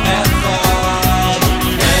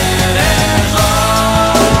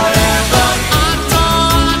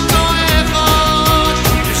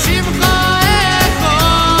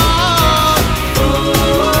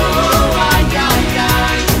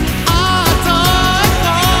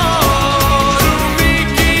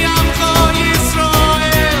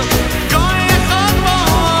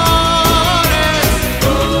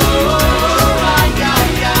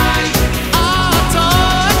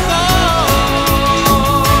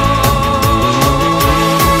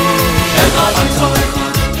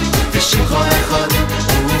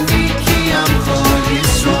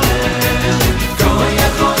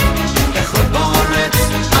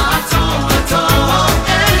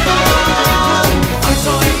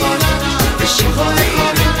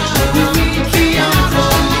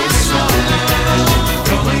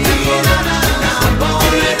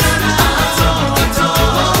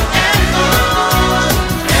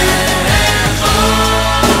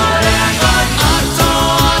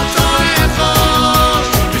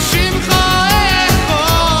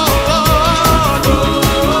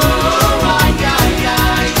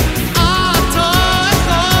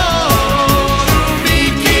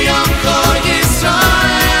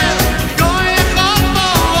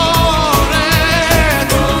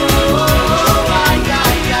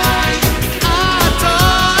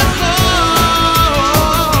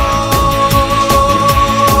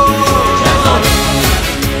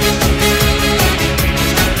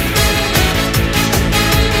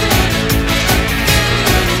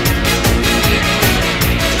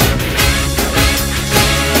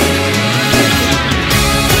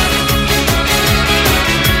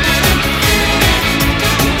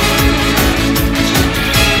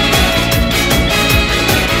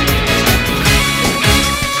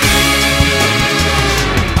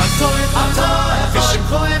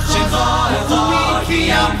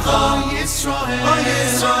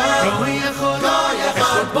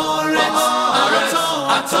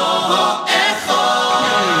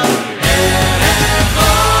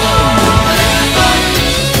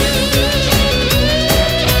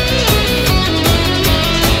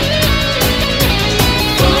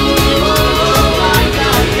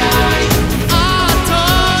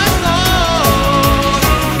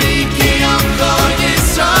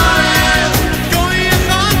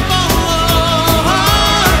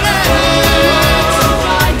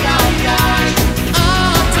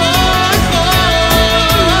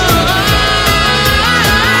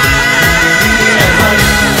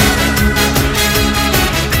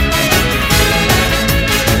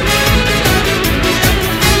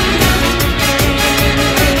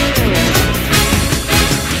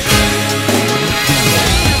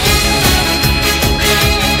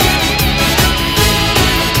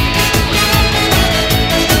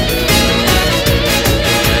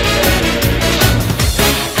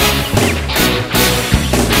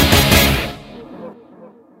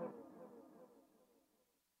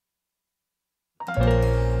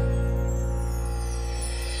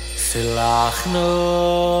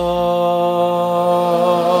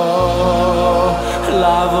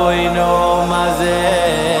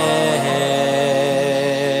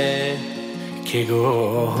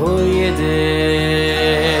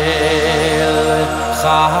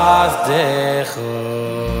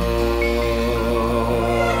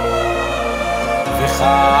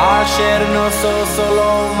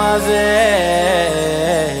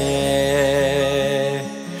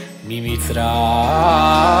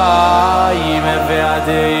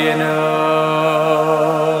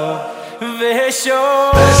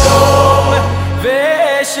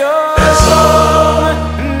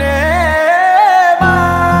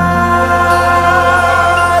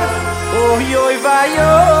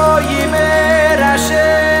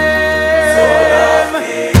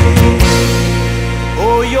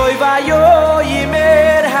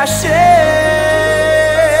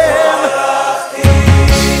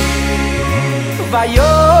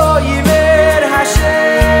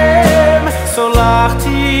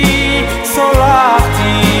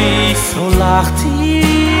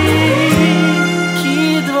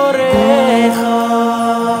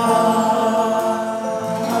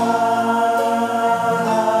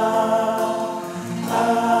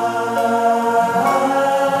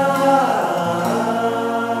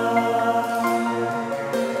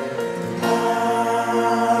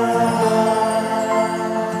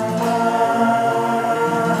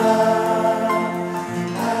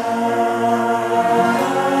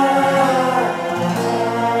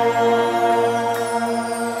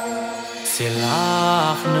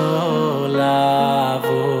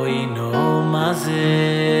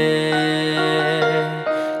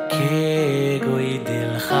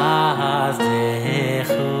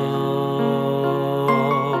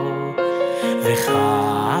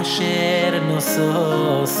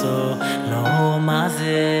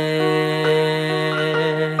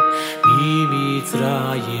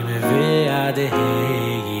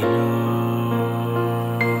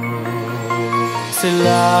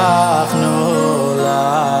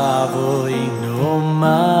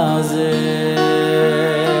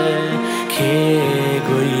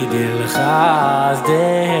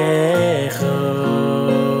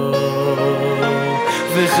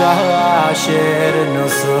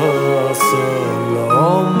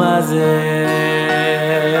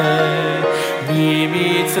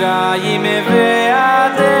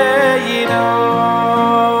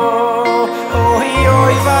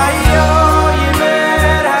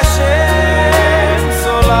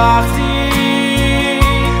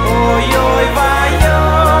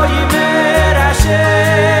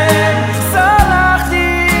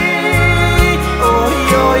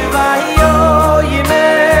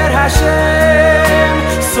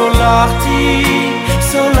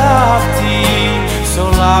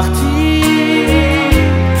 Solachti,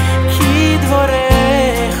 ki dvorei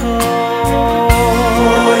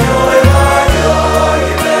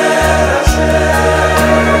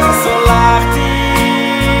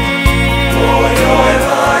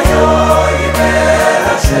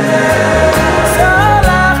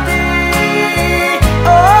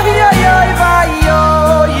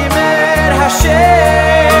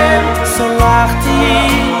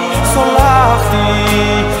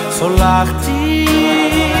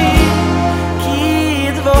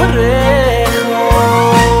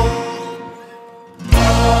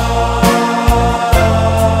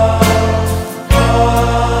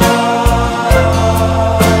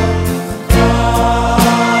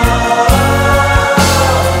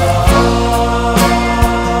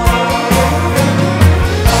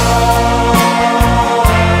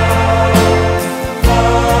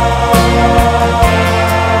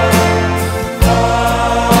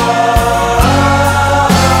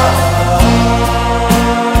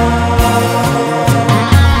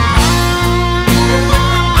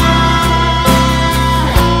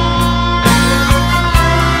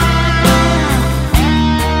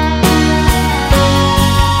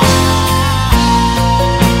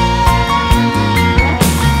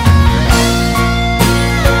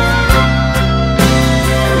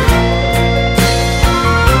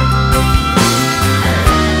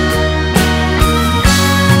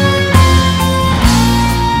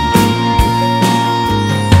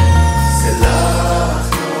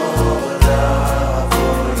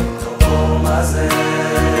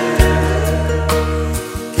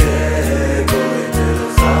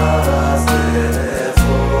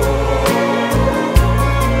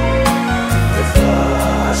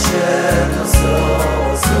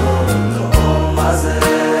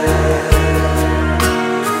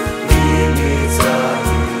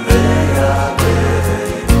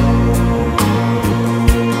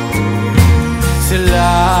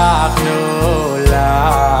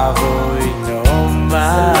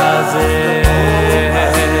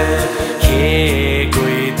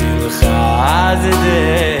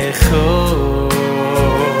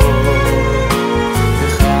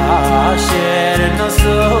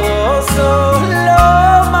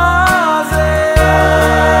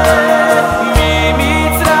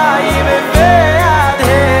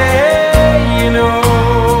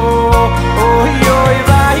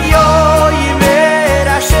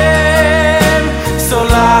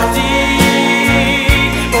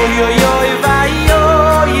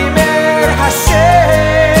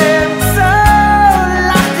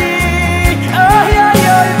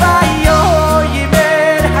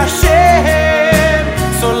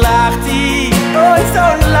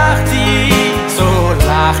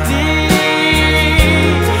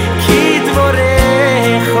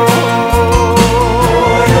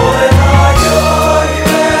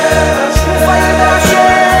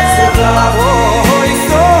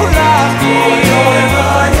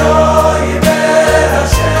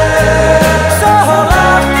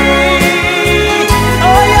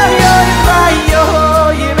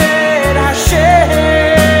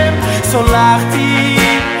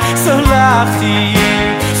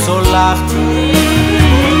סולחתי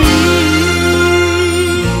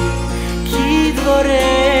כי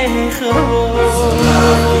דבריך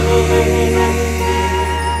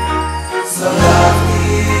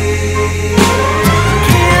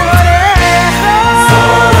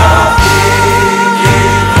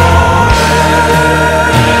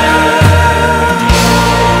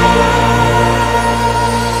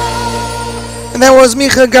And that was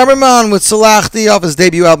Micha Gamerman with Salachti off his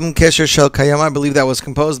debut album Kesher Shel Kayam. I believe that was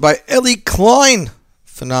composed by Eli Klein.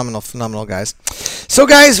 Phenomenal, guys. So,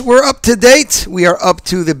 guys, we're up to date. We are up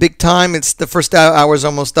to the big time. It's the first hour is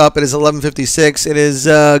almost up. It is 11:56. It is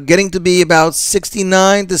getting to be about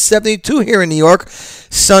 69 to 72 here in New York.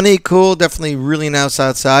 Sunny, cool, definitely really nice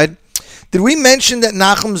outside. Did we mention that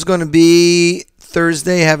Nachum's going to be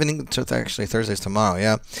Thursday? Actually, Thursday's tomorrow,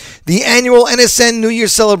 yeah. The annual NSN New Year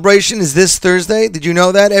celebration is this Thursday. Did you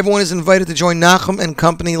know that? Everyone is invited to join Nachum and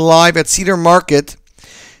Company live at Cedar Market,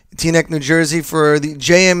 Teaneck, New Jersey, for the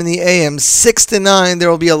JM and the AM, 6 to 9. There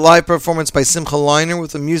will be a live performance by Simcha Leiner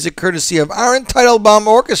with the music courtesy of Aaron Teitelbaum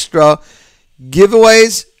Orchestra,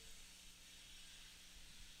 giveaways,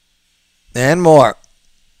 and more.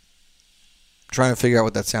 Trying to figure out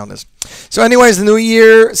what that sound is. So anyways, the New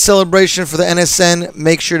Year celebration for the NSN,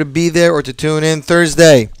 make sure to be there or to tune in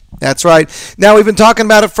Thursday. That's right. Now, we've been talking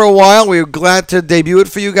about it for a while. We're glad to debut it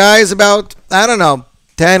for you guys about,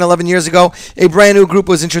 10, 11 years ago. A brand new group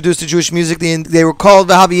was introduced to Jewish music. They were called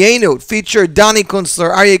Vahavienu. It featured Donnie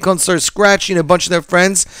Kunstler, Aryeh Kunstler, Scratchy, and a bunch of their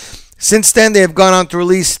friends. Since then, they have gone on to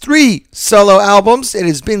release 3 solo albums. It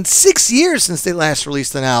has been 6 years since they last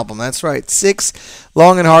released an album. That's right, 6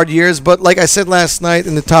 long and hard years. But like I said last night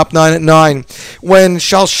in the top 9 at 9, when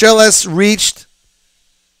Shalsheles reached...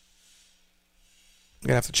 I'm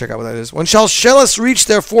going to have to check out what that is. When Shalsheles reached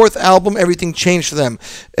their 4th album, everything changed for them.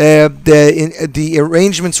 The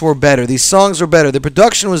arrangements were better. The songs were better. The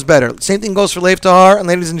production was better. Same thing goes for Leif Tahar. And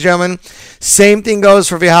ladies and gentlemen, same thing goes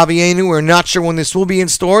for Vehavienu. We're not sure when this will be in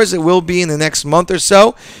stores. It will be in the next month or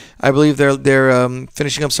so. I believe they're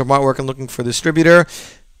finishing up some artwork and looking for a distributor.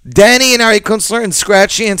 Danny and Aryeh Kunstler and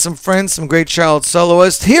Scratchy and some friends, some great child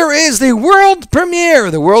soloists. Here is the world premiere,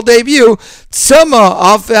 the world debut, Tzama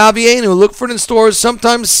off Vehavienu. Look for it in stores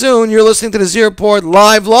sometime soon. You're listening to the Z Report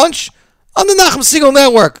live lunch on the Nachum Segal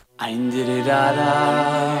Network.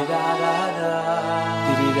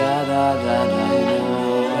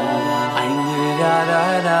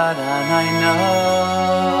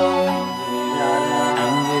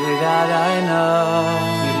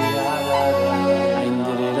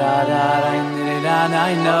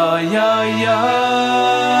 I know, yo, yo.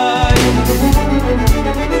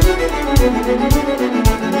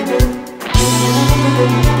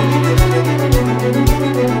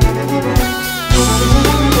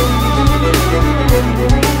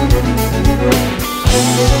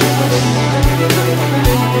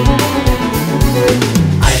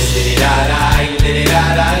 I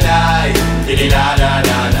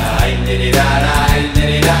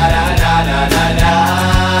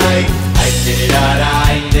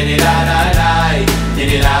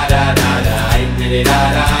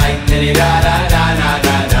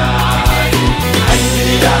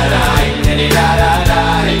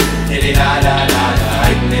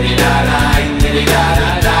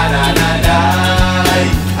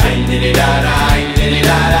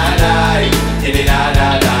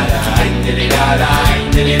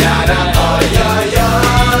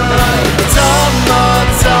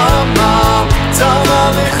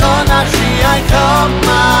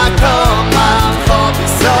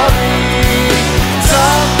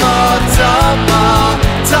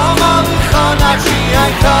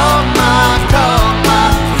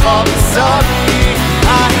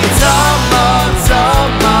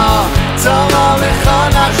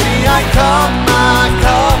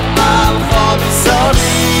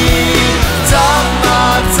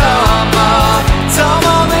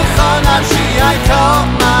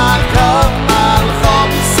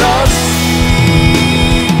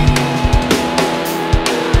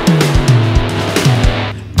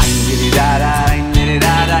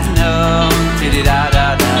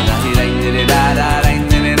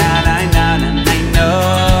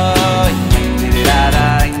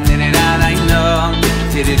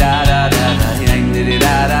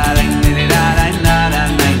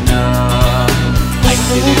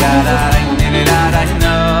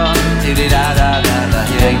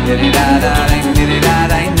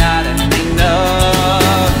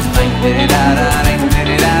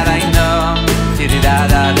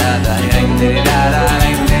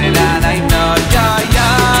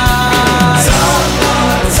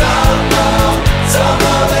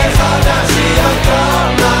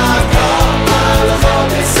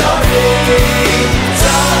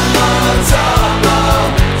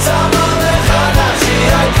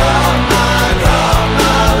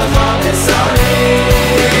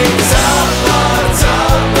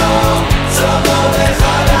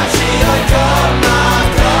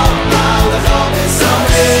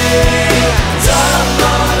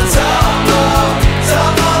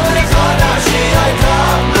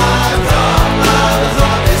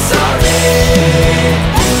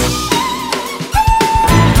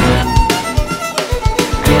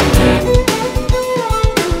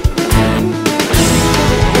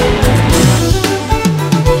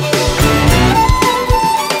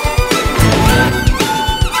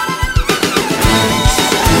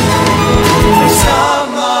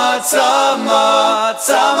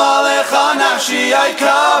nafshi ay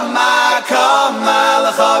kama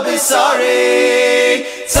lecha b'sari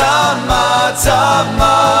tama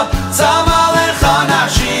lecha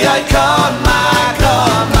nafshi ay kama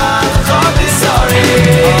lecha b'sari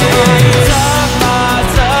tama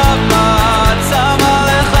lecha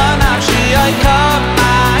nafshi ay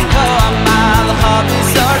kama lecha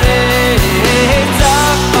b'sari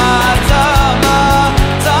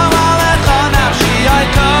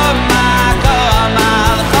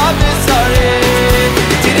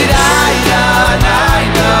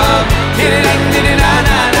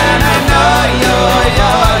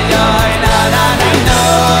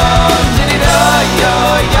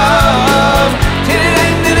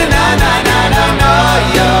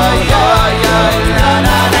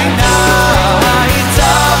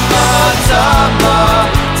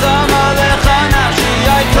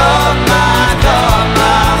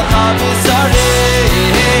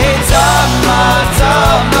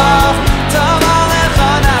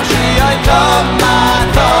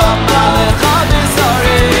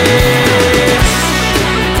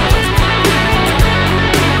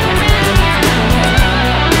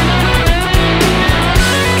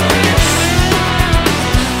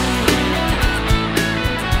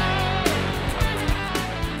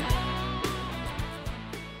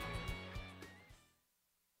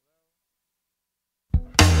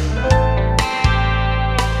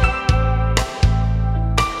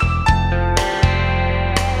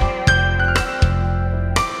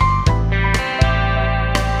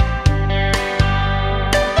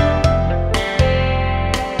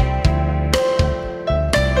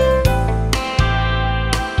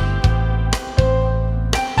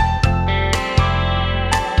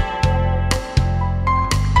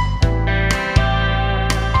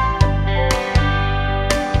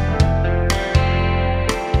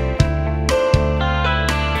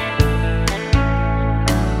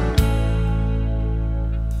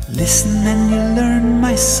Listen and you learn,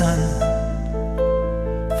 my son.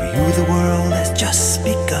 For you the world has just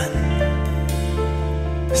begun.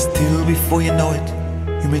 Still before you know it,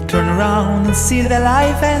 you may turn around and see that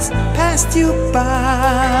life has passed you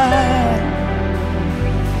by.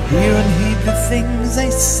 Hear and heed the things I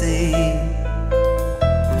say.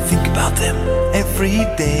 Think about them every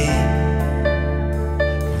day.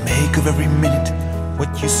 Make of every minute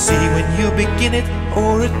what you see when you begin it,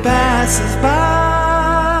 or it passes by.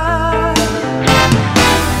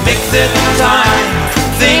 Make the time for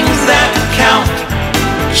things that count.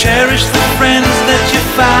 Cherish the friends that you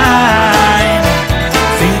find.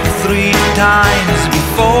 Think 3 times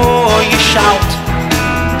before you shout.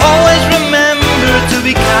 Always remember to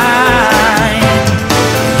be kind.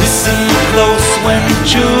 Listen close when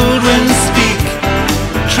children speak.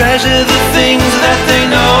 Treasure the things that they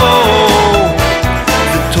know.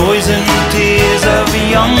 The toys and tears of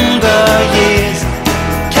younger years.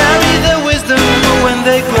 Carry their wisdom when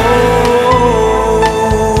they go.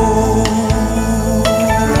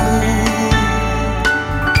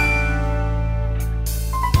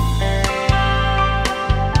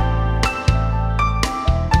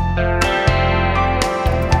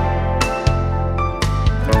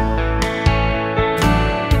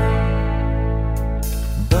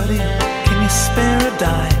 Buddy, can you spare a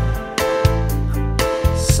dime?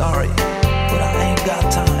 Sorry, but I ain't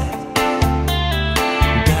got time.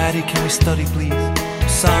 Daddy, can we study, please?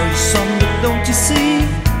 Sorry, son, but don't you see?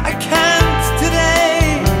 I can't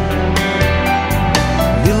today.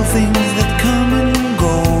 Little things that come and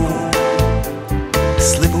go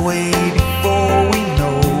slip away before we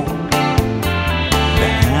know. The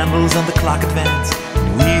handles on the clock advance, and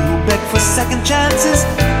we who beg for second chances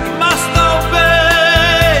must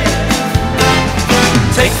obey.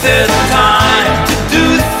 Take the time to do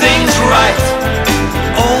things right.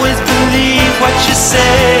 Always believe what you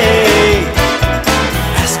say.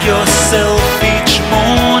 Ask yourself each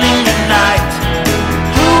morning and night,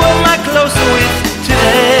 who am I closer with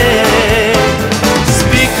today?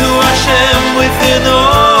 Speak to Hashem with an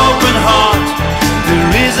open heart. There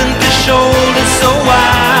isn't a shoulder so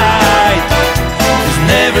wide. There's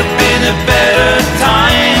never been a better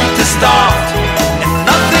time to start, and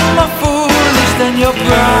nothing more foolish than your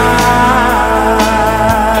pride.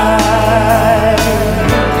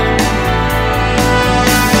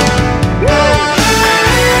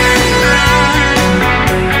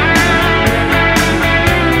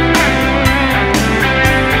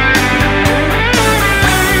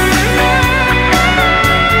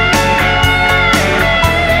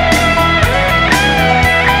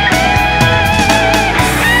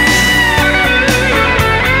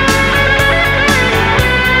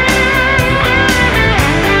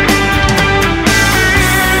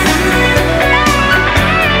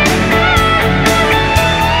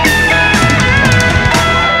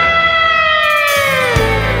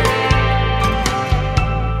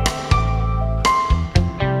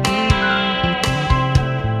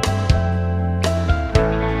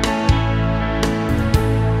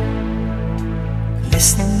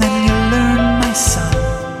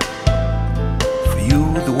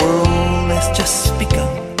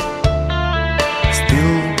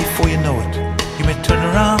 Still, before you know it, you may turn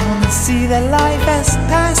around and see that life has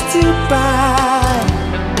passed you by.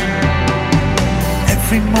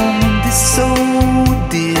 Every moment is so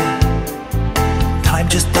dear. Time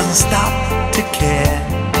just doesn't stop to care.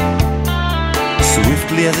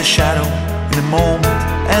 Swiftly as a shadow, in a moment,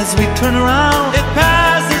 as we turn around, it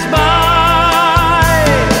passes by.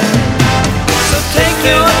 So take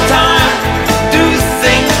your time, do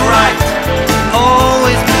things right.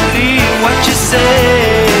 Always believe what you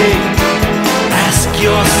say. Ask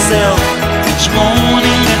yourself each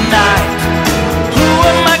morning and night, who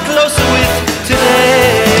am I closer with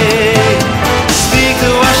today? Speak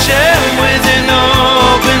to Hashem with an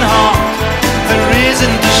open heart. There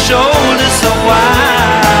isn't a shoulder so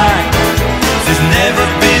wide. There's never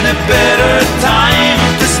been a better time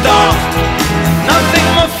to start. Nothing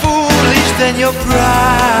more foolish than your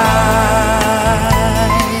pride.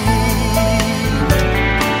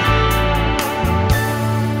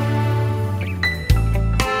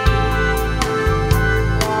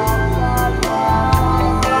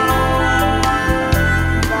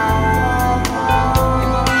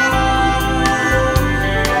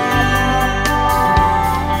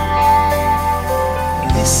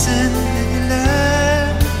 Listen and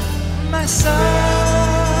learn, my son.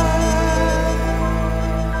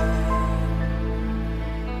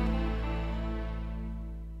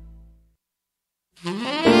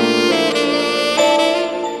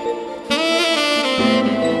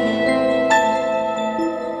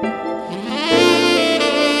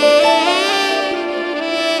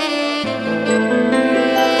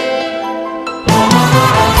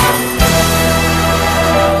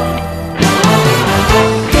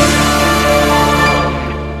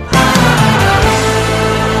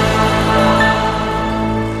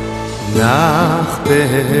 Nach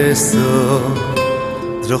beso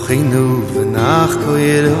drochinu v'nach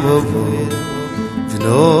koyerovo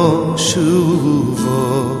v'no shuvo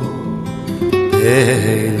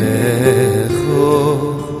belecho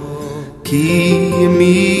ki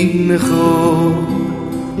yaminecho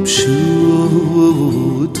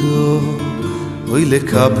pshuto oy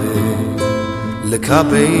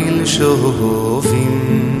lekabel shovim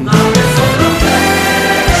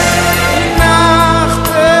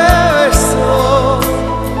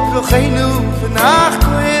Chaynu v'nach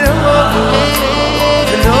koyerovo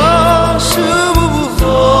v'no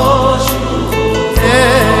shuvo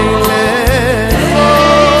eilecho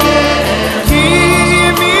ki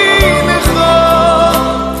yaminecho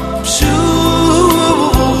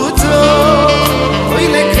pshuto oy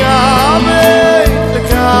lekabel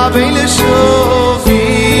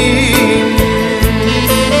shovim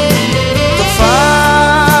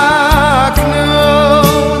tafaknu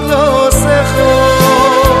lo secho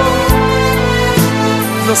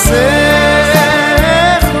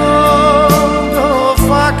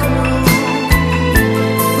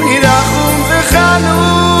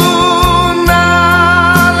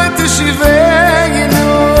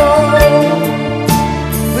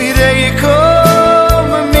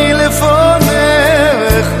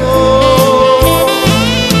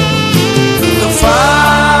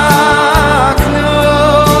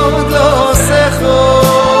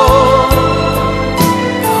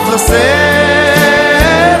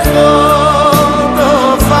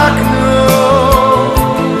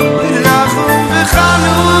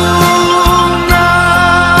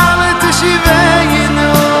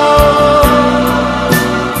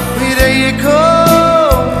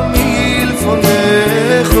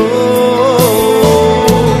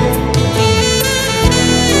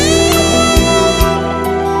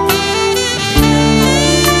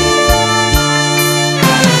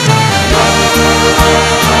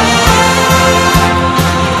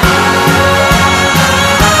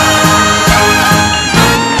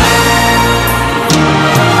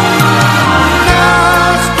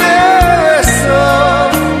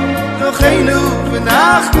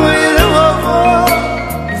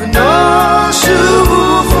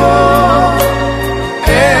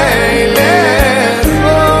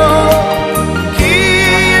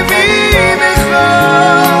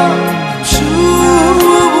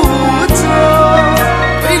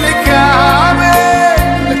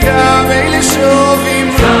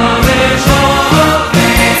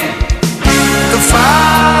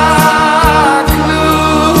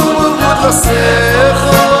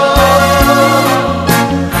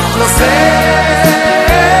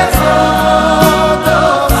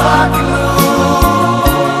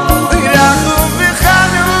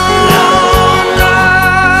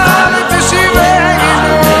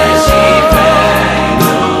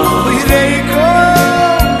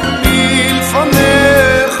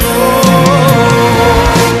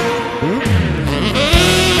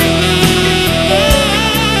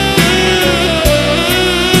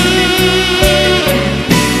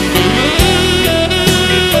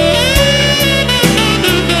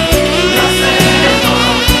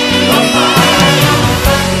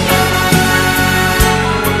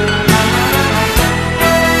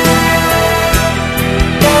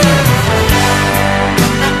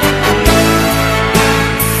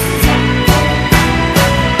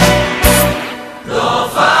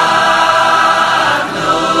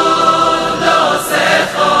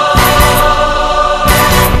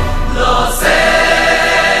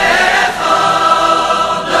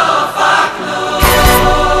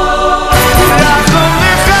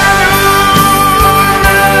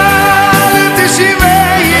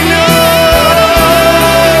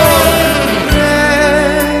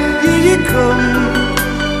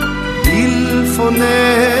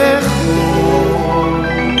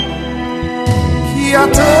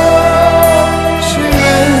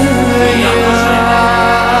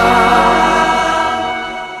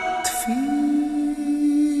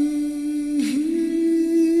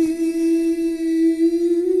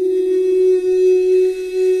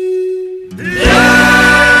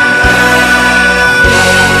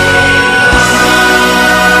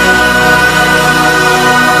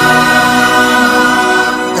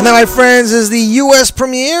my friends, is the U.S.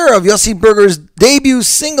 premiere of Yossi Berger's debut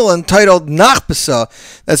single entitled Nachbasa.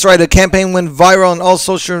 That's right, a campaign went viral on all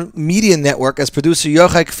social media network as producer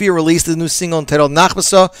Yochai Kfir released his new single entitled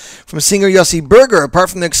Nachbasa from singer Yossi Berger.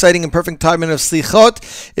 Apart from the exciting and perfect timing of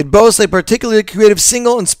Slichot, it boasts a particularly creative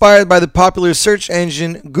single inspired by the popular search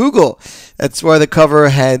engine Google. That's why the cover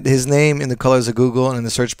had his name in the colors of Google, and in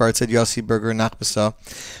the search bar it said Yossi Berger Nachbasa.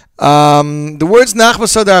 The words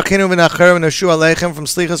Nachbasa D'Archenu V'Nacher V'Noshu Aleichem from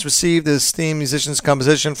Slichos received the esteemed musician's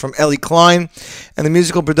composition from Eli Klein, and the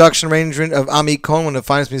musical production arrangement of Ami Cohen, one of the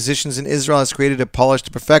finest musicians in Israel, has created a polish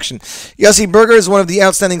to perfection. Yossi Berger is one of the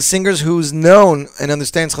outstanding singers who's known and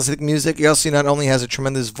understands Hasidic music. Yossi not only has a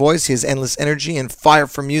tremendous voice, he has endless energy and fire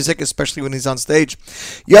for music, especially when he's on stage.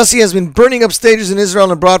 Yossi has been burning up stages in Israel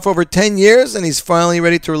and abroad for over 10 years, and he's finally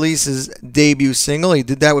ready to release his debut single. He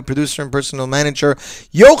did that with producer and personal manager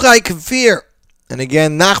Yochai Kfir. And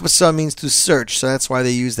again, Nachbasa means to search, so that's why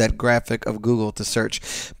they use that graphic of Google to search.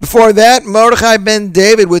 Before that, Mordechai Ben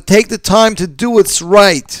David would take the time to do what's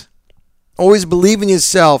right. Always believe in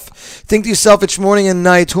yourself. Think to yourself each morning and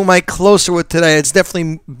night, who am I closer with today? It's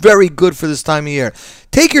definitely very good for this time of year.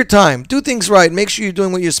 Take your time. Do things right. Make sure you're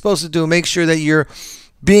doing what you're supposed to do. Make sure that you're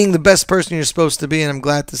being the best person you're supposed to be, and I'm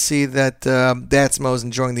glad to see that Datsmo is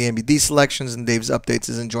enjoying the MBD selections, and Dave's updates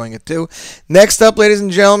is enjoying it too. Next up, ladies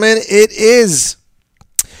and gentlemen, it is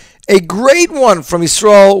a great one from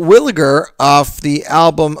Yisrael Williger off the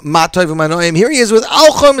album Matay V'Manoim. Here he is with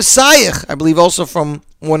Alchom Sayich, I believe also from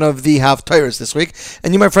one of the Haftarahs this week.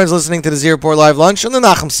 And you, my friends, listening to the Z Report Live Lunch on the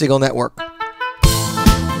Nachum Segal Network.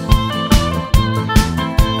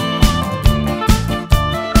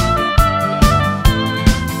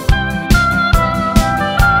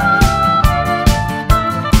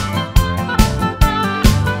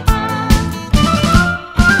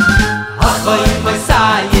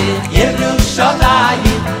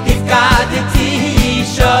 Yerushalayim, Hifgadeti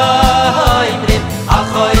Shoimrim.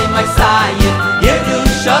 Achoy Messiah,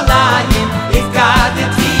 Yerushalayim,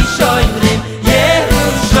 Hifgadeti Shoimrim.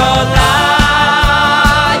 Yerushalayim,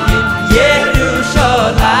 Yerushalayim,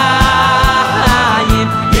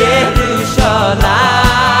 Yerushalayim,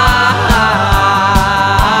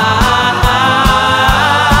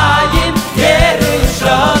 Yerushalayim,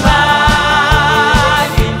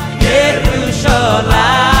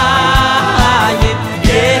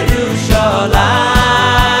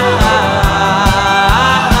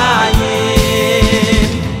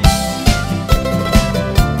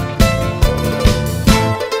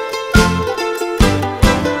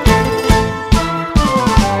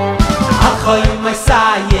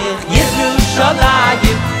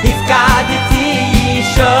 Yerushalayim, Hifgadeti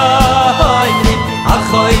Shoimrim.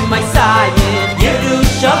 Achoy Messiah,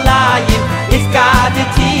 Yerushalayim,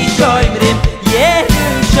 Hifgadeti Shoimrim.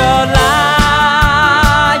 Yerushalayim,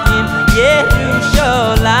 Yerushalayim,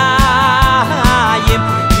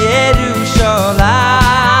 Yerushalayim,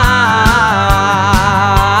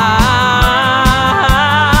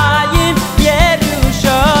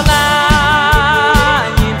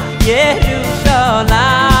 Yerushalayim,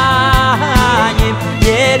 Yerushalayim,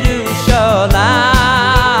 Yerushalayim.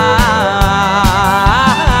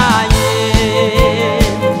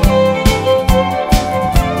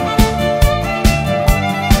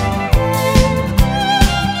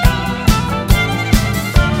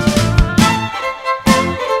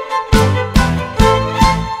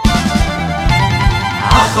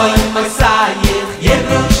 Achoy Messiah,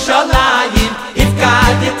 Yerushalayim,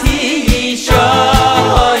 Hifgadeti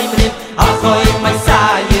Shoimrim. Achoy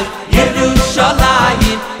Messiah,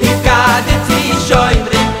 Yerushalayim, Hifgadeti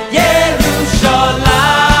Shoimrim. Yerushalayim,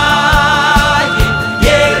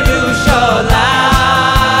 Yerushalayim,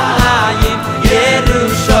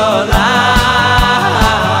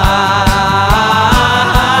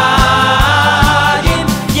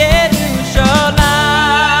 Yerushalayim,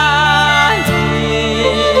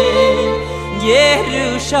 Yerushalayim,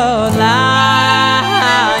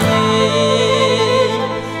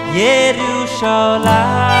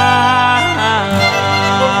 Yerushalayim.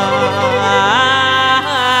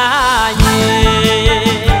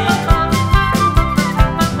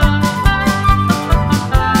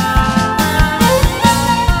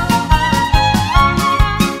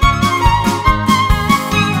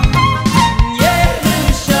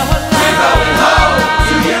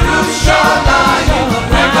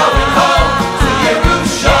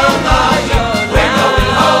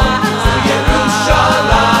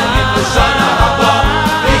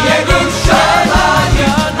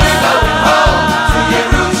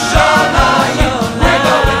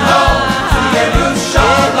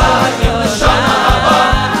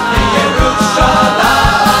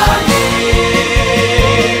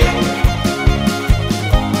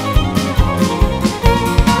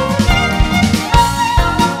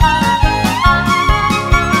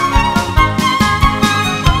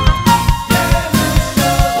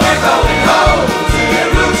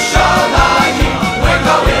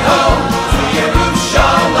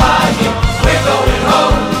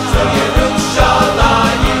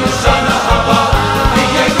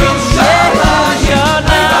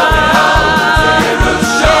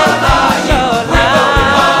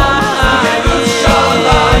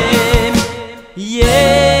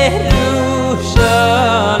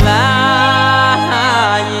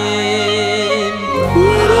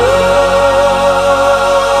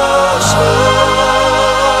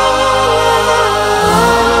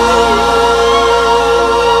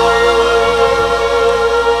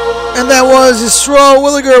 was Yisroel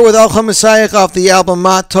Williger with Al Chamasayach off the album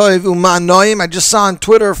Ma Tov U'ma Noim. I just saw on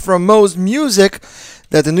Twitter from Mo's Music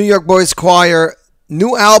that the New York Boys Choir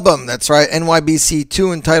new album, that's right, NYBC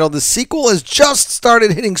 2, entitled The Sequel, has just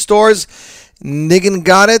started hitting stores. Niggin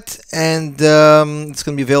got it, and it's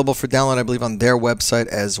going to be available for download, I believe, on their website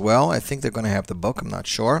as well. I think they're going to have the book, I'm not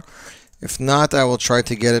sure. If not, I will try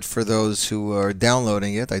to get it for those who are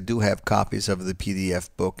downloading it. I do have copies of the PDF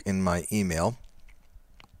book in my email.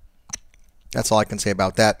 That's all I can say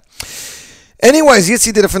about that. Anyways,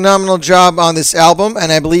 Yitzi did a phenomenal job on this album,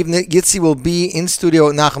 and I believe Yitzi will be in studio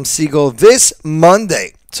at Nachum Siegel this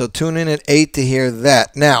Monday. So tune in at 8 to hear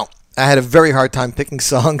that. Now, I had a very hard time picking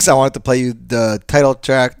songs. I wanted to play you the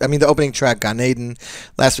opening track, Gan Eden.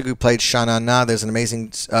 Last week we played Shana Na. There's an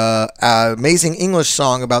amazing English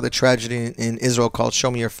song about the tragedy in Israel called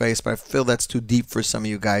Show Me Your Face, but I feel that's too deep for some of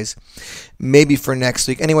you guys. Maybe for next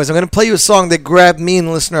week. Anyways, I'm going to play you a song that grabbed me, and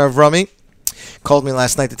the listener of Rummy called me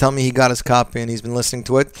last night to tell me he got his copy and he's been listening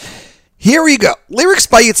to it. Here we go. Lyrics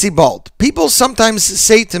by Yitzi Bald. People sometimes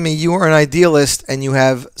say to me, you are an idealist and you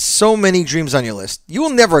have so many dreams on your list. You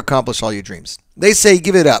will never accomplish all your dreams. They say,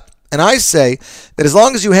 give it up. And I say that as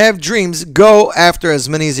long as you have dreams, go after as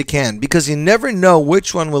many as you can, because you never know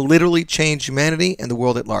which one will literally change humanity and the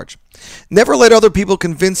world at large. Never let other people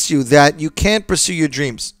convince you that you can't pursue your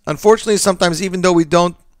dreams. Unfortunately, sometimes even we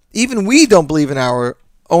don't believe in our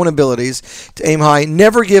own abilities to aim high.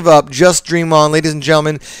 Never give up. Just dream on. Ladies and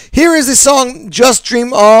gentlemen, here is the song Just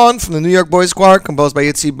Dream On from the New York Boys Choir, composed by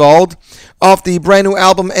Yitzi Bald, off the brand new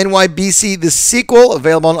album NYBC The Sequel,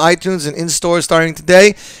 available on iTunes and in stores starting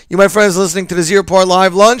today. You, my friends, listening to the Z Report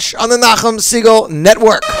Live Lunch on the Nachum Siegel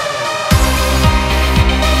Network.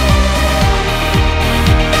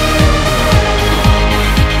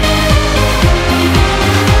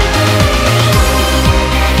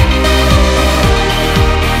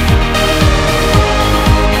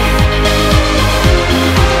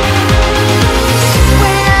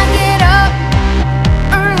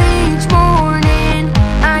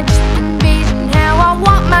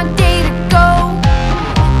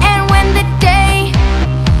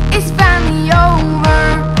 Finally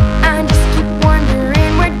over.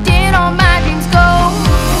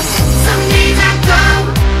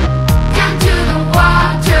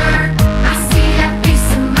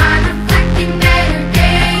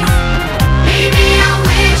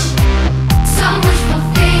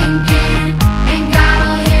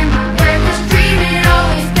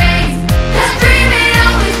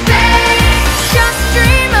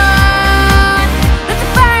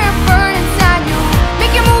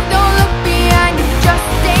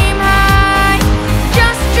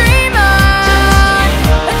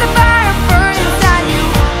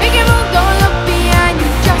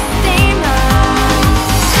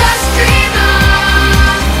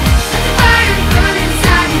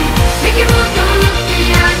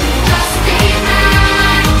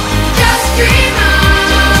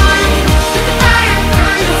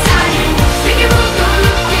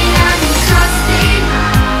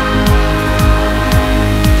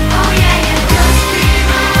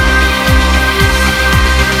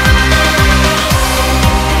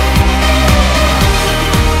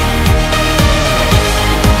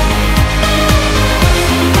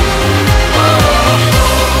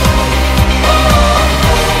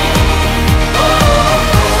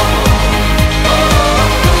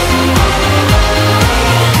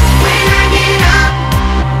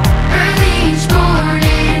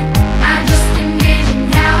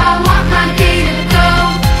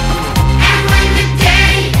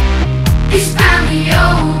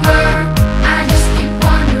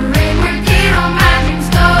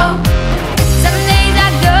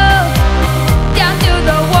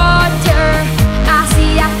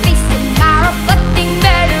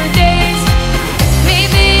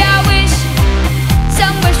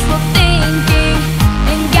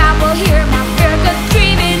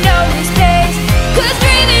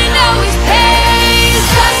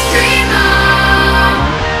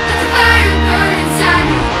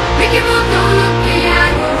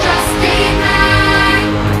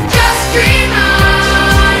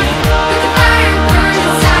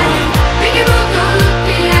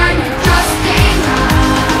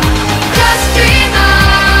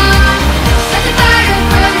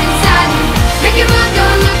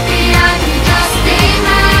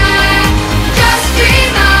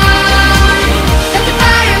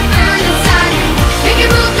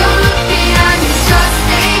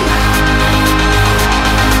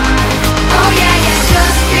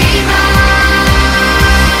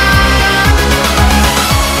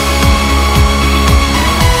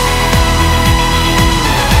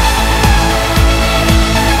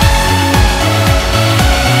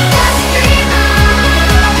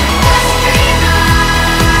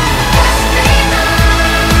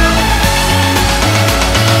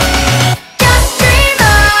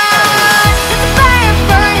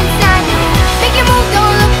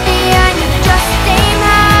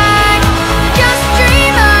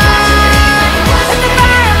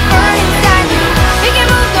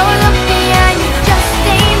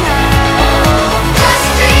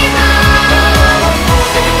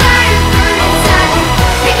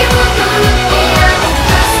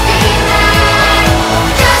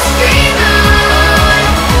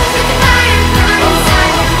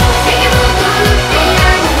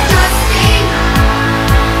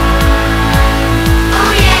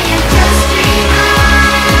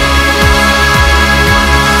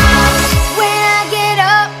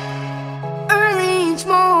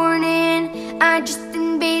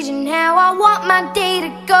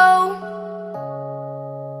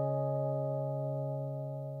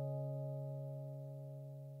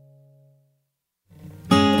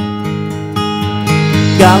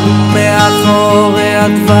 גם מאחורי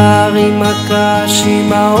הדברים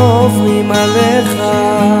הקשים העוברים עליך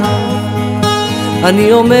אני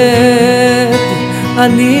עומד,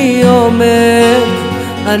 אני עומד,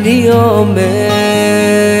 אני עומד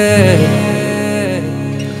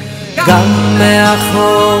גם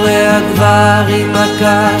מאחורי הדברים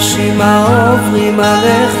הקשים העוברים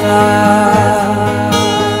עליך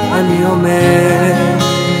אני עומד,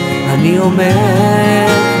 אני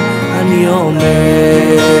עומד, אני עומד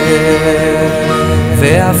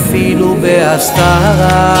ואפילו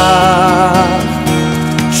בהסתרה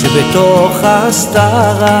שבתוך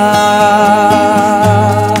הסתרה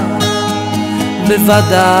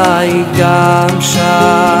בוודאי גם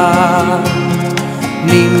שם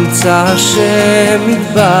נמצא השם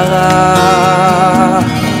יתברך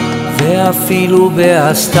ואפילו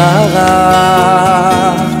בהסתרה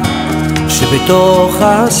שבתוך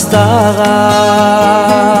הסתרה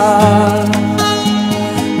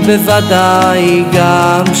בוודאי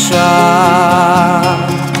גם שם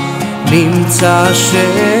נמצא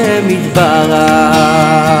השם יתברך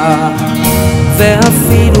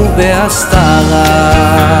ואפילו בהסתרה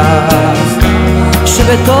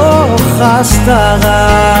שבתוך הסתרה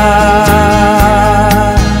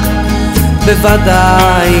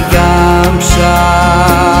בוודאי גם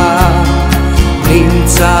שם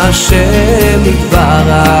נמצא השם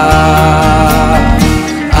יתברך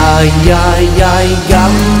איי איי איי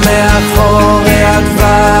גם מאחורי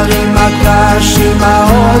הדברים הקשים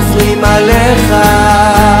העוברים עליך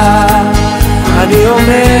אני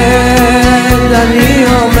עומד, אני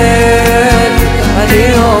עומד,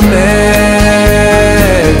 אני עומד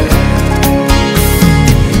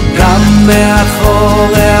גם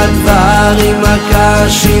מאחורי הדברים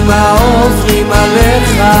הקשים העוברים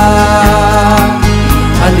עליך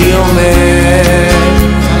אני עומד,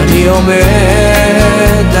 אני עומד,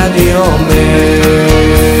 אני עומד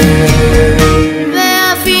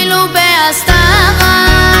ואפילו בהסתרה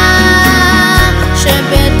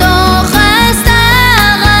שבתוך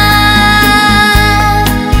הסתרה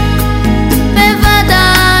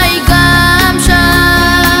בוודאי גם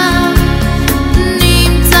שם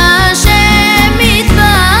נמצא השם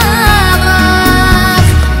יתברך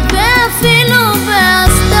ואפילו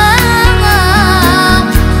בהסתרה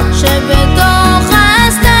שבתוך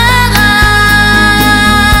הסתרה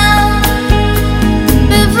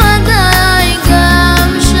בוודאי גם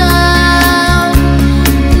שם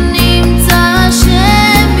נמצא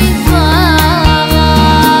השם יתברך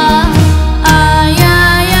איי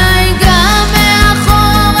איי איי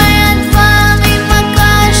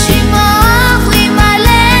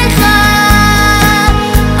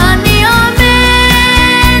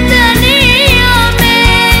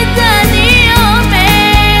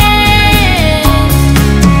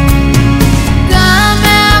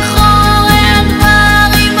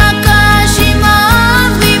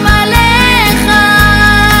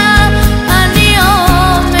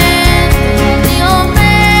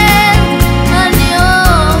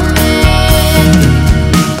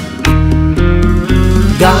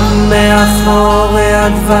גם מאחורי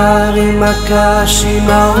הדברים הקשים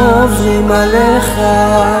עוברים עליך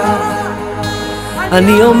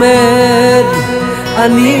אני עומד,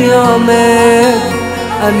 אני עומד,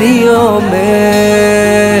 אני עומד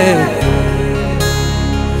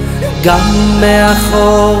גם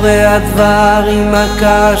מאחורי הדברים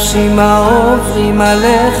הקשים עוברים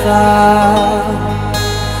עליך אני עומד, אני עומד, אני עומד גם מאחורי הדברים הקשים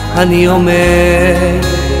העוברים עליך אני עומד,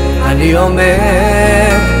 אני עומד, אני עומד גם מאחורי הדברים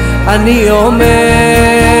הקשים העוברים עליך אני עומד, אני עומד, אני עומד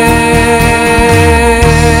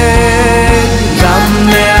גם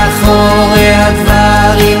מאחורי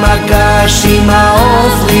הדברים הקשים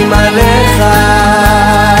העוברים עליך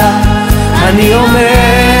אני עומד,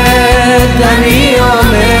 אני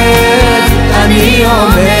עומד, אני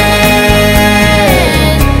עומד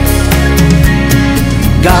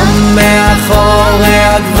גם מאחורי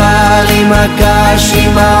הדברים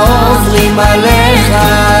הקשים העוברים עליך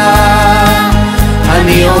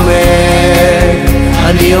אני עומד,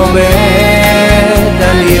 אני עומד,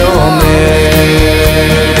 אני עומד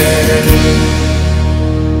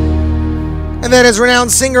And that is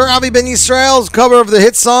renowned singer Avi Ben Yisrael's cover of the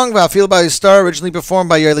hit song Va'afil Ba'Yistar, originally performed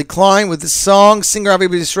by Yaeli Klein. With this song, singer Avi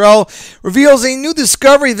Ben Yisrael reveals a new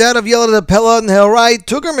discovery, that of Yelad Pella and Helrai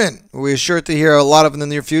Tugerman, who we are sure to hear a lot of in the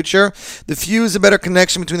near future. To fuse a better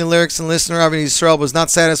connection between the lyrics and listener, Avi Ben Yisrael was not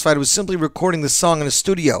satisfied with simply recording the song in a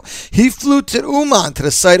studio. He flew to Uman, to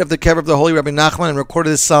the site of the kever of the Holy Rabbi Nachman, and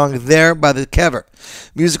recorded the song there by the kever.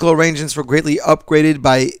 Musical arrangements were greatly upgraded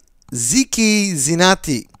by Ziki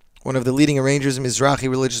Zinati, one of the leading arrangers in Mizrahi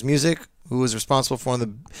religious music, who is responsible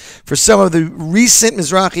for some of the recent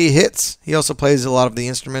Mizrahi hits. He also plays a lot of the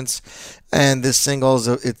instruments. And this single is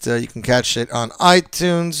you can catch it on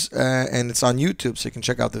iTunes and it's on YouTube, so you can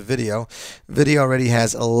check out the video. The video already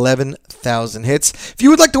has 11,000 hits. If you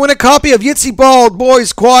would like to win a copy of Yitzi Bald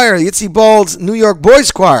Boys Choir, Yitzi Bald's New York Boys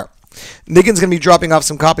Choir, Niggins going to be dropping off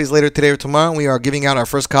some copies later today or tomorrow. We are giving out our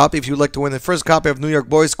first copy. If you would like to win the first copy of New York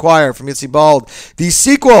Boys Choir from Yitzi Bald, the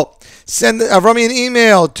sequel, send Avrami an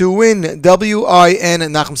email to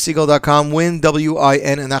win@nachumsegal.com.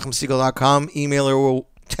 win@nachumsegal.com. Emailer will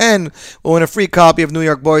 10 will win a free copy of New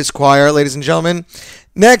York Boys Choir, ladies and gentlemen.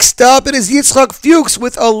 Next up, it is Yitzchak Fuchs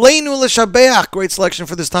with Aleinu L'Shabeach. Great selection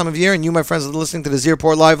for this time of year, and you, my friends, are listening to the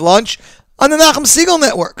Zierport Live Lunch on the Nachum Segal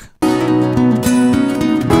Network.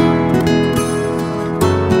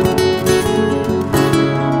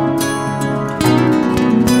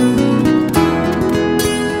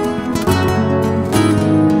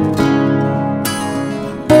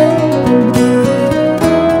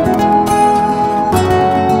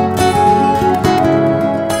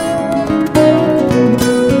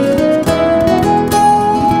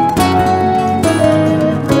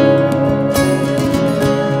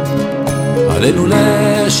 עלינו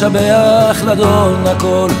לשבח לדון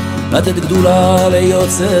הכל, לתת גדולה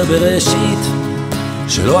ליוצר בראשית,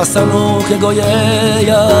 שלא עשנו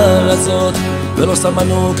כגויי הארצות, ולא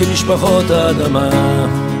שמנו כמשפחות האדמה,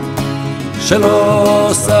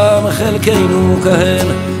 שלא שם חלקנו כהן,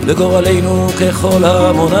 וגורלנו ככל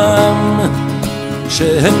המונם,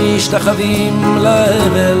 שהם משתחווים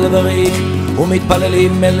להבל בריק,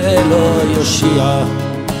 ומתפללים אל אלוהי יושיע,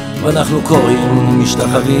 ואנחנו קוראים,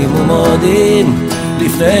 משתחווים ומודים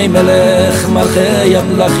לפני מלך מלכי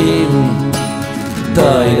המלכים.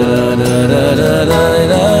 די די די די די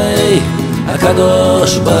די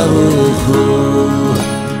הקדוש ברוך הוא.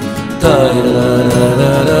 די די די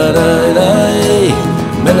די די די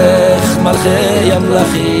מלך מלכי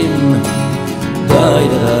המלכים. די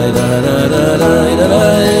די די די די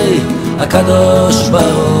די הקדוש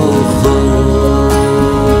ברוך הוא.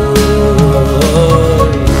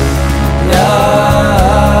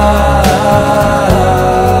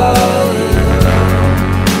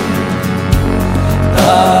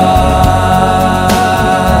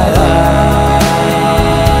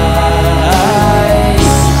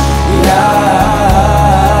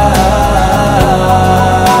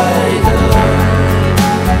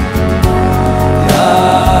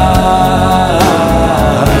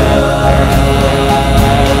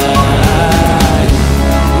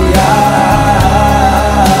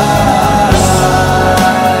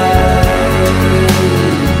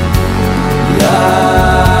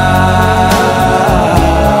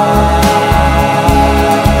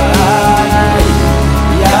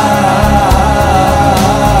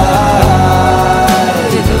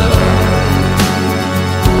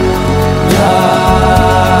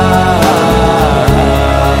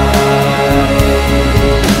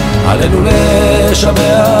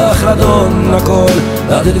 לשבח לדון הכל,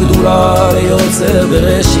 לתת גדולה ליוצר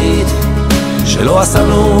בראשית, שלא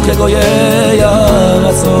עשנו כגויי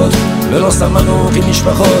הארצות, ולא שמנו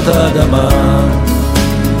כמשפחות האדמה,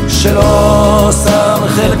 שלא שם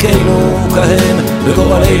חלקנו כהם,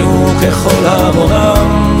 וגורלנו ככל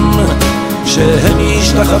המונם, שהם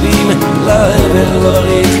משתחווים להבל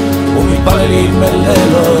בריק, ומתפללים אל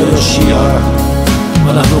אלוהי יושיע,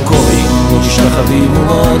 ואנחנו קוראים, משתחווים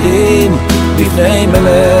ומודים לפני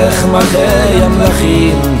מלך מלכי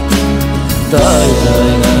המלכים. די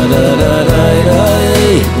די די די די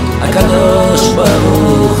די הקדוש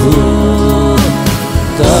ברוך הוא.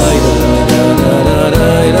 די די די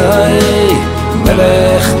די די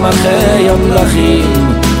מלך מלכי המלכים.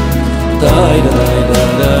 די די די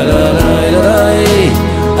די די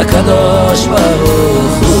הקדוש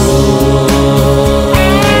ברוך הוא.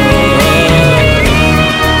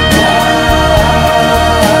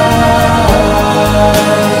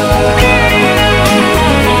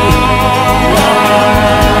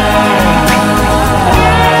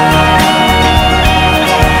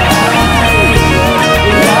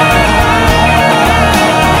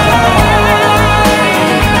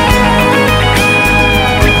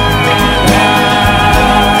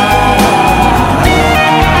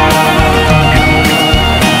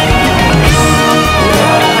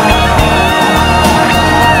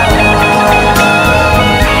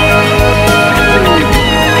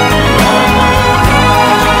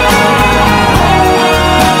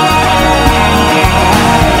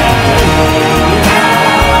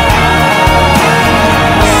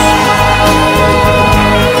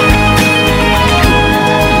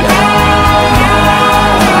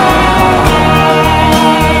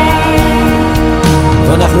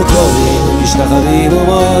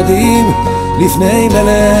 ניצבים לפני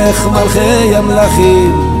מלך מלכי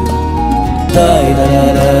המלכים. די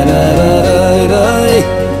די די די די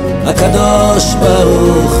הקדוש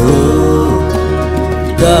ברוך הוא.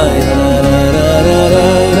 די די די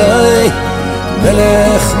די די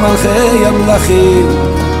מלך מלכי המלכים.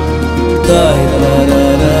 די די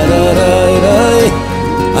די די די די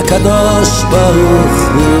הקדוש ברוך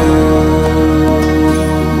הוא.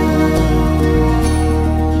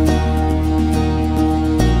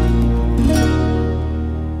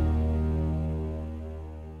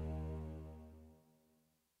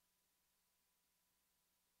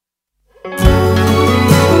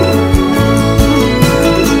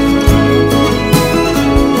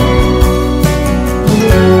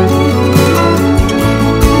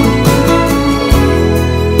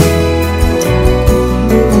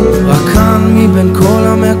 בין כל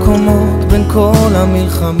המקומות, בין כל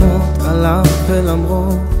המלחמות, עליו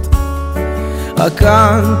ולמרות,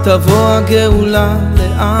 כאן תבוא הגאולה,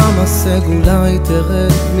 לעם הסגולה היא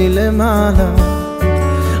תרד מלמעלה.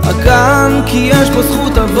 כאן כי יש פה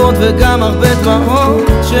זכות אבות וגם הרבה דמעות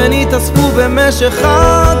שנתאספו במשך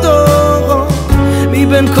הדורות,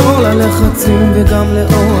 מבין כל הלחצים וגם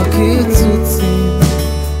לאור הקיצוצים.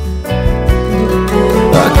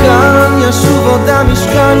 כאן ישוב עוד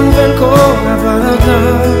המשכן ובין כל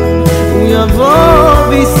הבלגן, הוא יבוא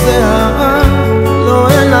בסערה, לא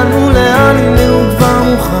אין לנו לאן, הנה הוא כבר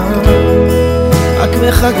מוכן, רק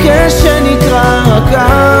מחכה שנקרא.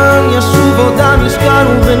 כאן ישוב עוד המשכן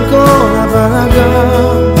ובין כל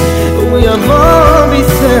הבלגן, הוא יבוא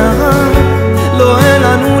בסערה, לא אין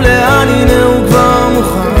לנו לאן, הנה הוא כבר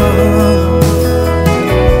מוכן.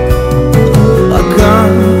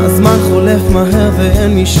 כאן הזמן חולף מהר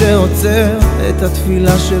ואין מי שעוצר את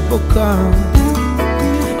התפילה שבוקעת.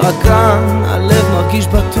 רק כאן הלב מרגיש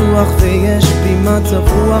בטוח ויש פימת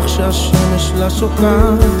זבוח שהשמש לה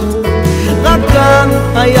שוקעת. רק כאן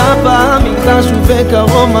היה פעם מקדש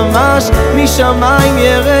ובקרוב ממש משמיים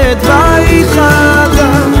ירד בית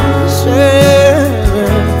חדש,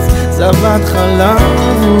 ארץ זבת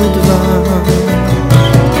חלב ודבש.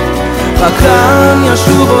 רק כאן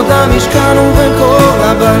ישוב עוד המשכן ובין כל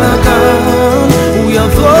הבלגן, הוא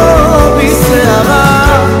יבוא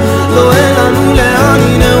בסערה, לא אין לנו לאן,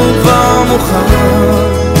 הנה הוא כבר מוכן,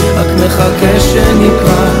 רק מחכה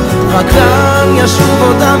שנקרא. רק כאן ישוב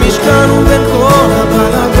עוד המשכן ובין כל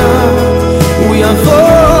הבלגן, הוא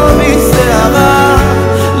יבוא בסערה,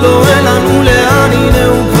 לא אין לנו לאן, הנה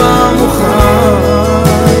הוא כבר מוכן,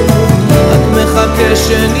 רק מחכה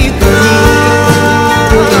שנקרא.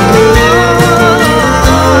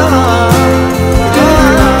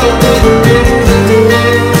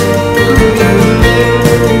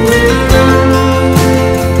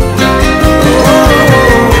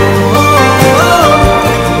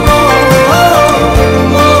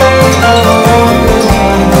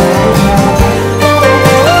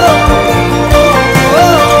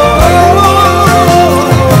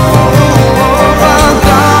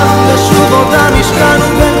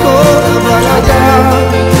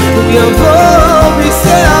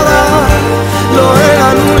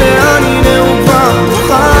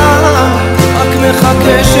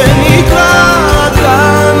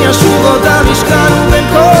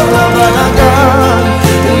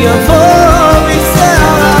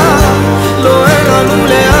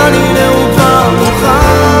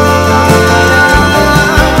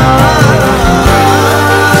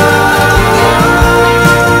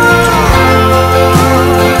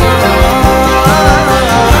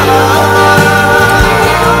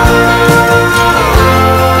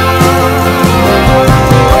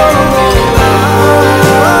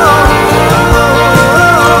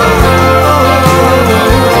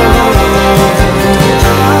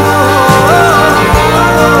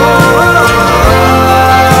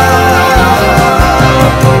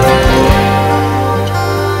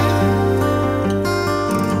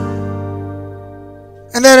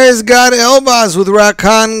 God Elbaz with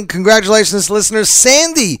Rakan. Congratulations, listeners.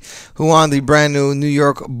 Sandy, who won the brand new New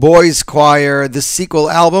York Boys Choir, the sequel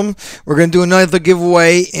album. We're going to do another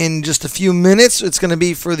giveaway in just a few minutes. It's going to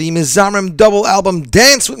be for the Mizamrim double album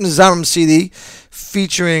Dance with Mizamrim CD,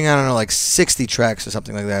 featuring, I don't know, like 60 tracks or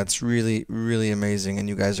something like that. It's really, really amazing, and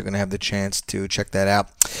you guys are going to have the chance to check that out.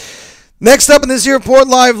 Next up in this Report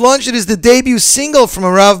Live Lunch, it is the debut single from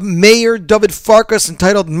Rav Meir David Farkas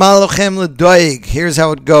entitled Malochem L'Doig. Here's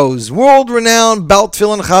how it goes. World-renowned Baal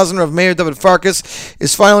Tefillin Chazan Rav Meir David Farkas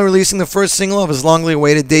is finally releasing the first single of his longly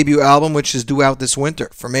awaited debut album, which is due out this winter.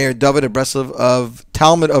 For Meir David of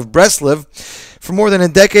Talmud of Breslev, For more than a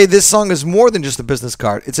decade, this song is more than just a business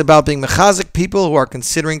card. It's about being mechazik people who are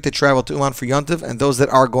considering to travel to Uman for Yontiv and those that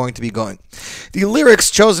are going to be going. The lyrics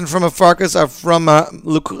chosen from Afarkas are from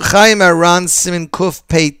Chaim Aran Siman Kuf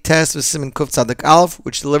Pei Tes with Siman Kuf Tzadik Aleph,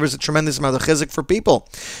 which delivers a tremendous amount of chizik for people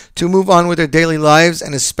to move on with their daily lives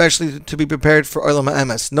and especially to be prepared for Olam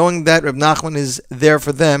HaEmes, knowing that Reb Nachman is there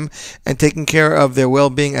for them and taking care of their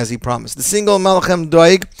well-being as he promised. The single Malachem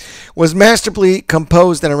Doig was masterfully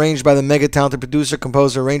composed and arranged by the mega-talented producer,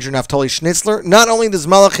 composer, arranger Naftali Schnitzler. Not only does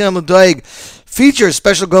Malachem Doig feature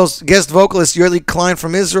special guest vocalist Yerli Klein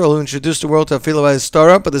from Israel, who introduced the world to Afilu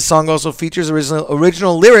V'Histara, but the song also features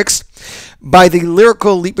original lyrics by the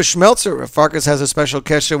lyrical Lipa Schmelzer. Farkas has a special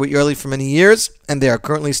kesher with Yerli for many years, and they are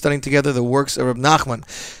currently studying together the works of Reb Nachman.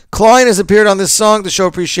 Klein has appeared on this song to show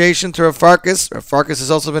appreciation to Rav Farkas. Rav Farkas has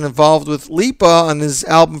also been involved with Lipa on his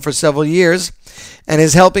album for several years and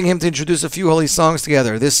is helping him to introduce a few holy songs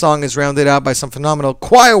together. This song is rounded out by some phenomenal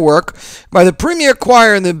choir work by the premier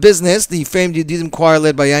choir in the business, the famed Yedidim choir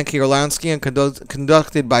led by Yankee Orlansky and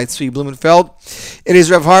conducted by Tzvi Blumenfeld. It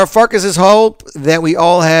is Rav Farkas' hope that we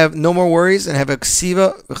all have no more worries and have a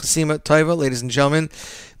ksiva, v'chasima taiva, ladies and gentlemen.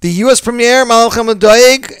 The U.S. premiere, Malachem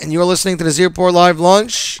Doig, and you are listening to the Zierpor Live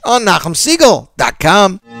Lunch on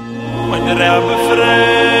NachumSiegel.com. When the Rebbe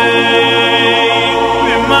fragt,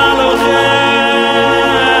 wie Malachem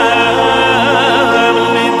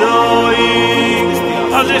Doig,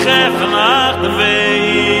 als ich effe nach dem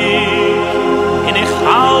Weg, und ich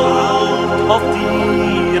halt auf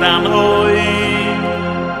dir an euch,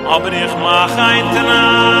 aber ich mach ein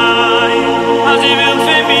Tenai, als ich will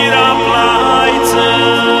für mir ableiten.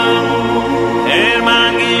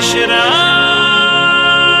 Man geschrei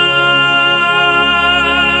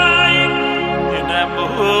in der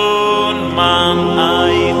Bohn man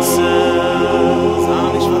eize sah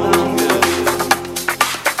nicht verlange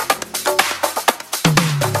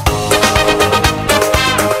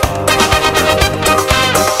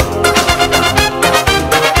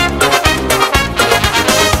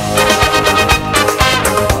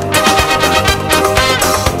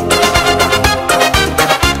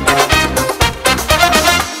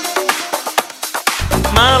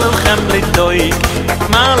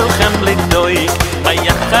Malachem Doig, by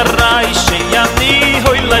Yacharai Sheyani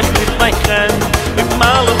hoy lech mit my chen.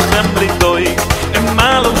 Malachem Doig,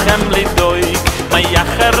 by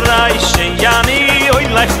Yacharai Sheyani hoy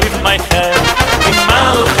lech mit my chen.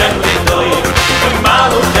 Malachem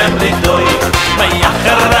Doig, by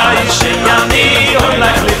Yacharai Sheyani hoy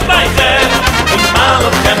lech mit my chen.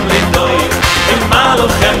 Malachem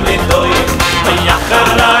Doig, by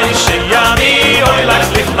Yacharai Sheyani hoy lech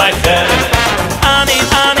mit my chen.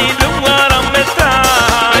 Ani du war am Metai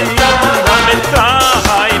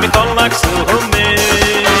mit Olak Suhumi.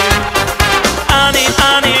 Ani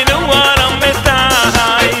du war am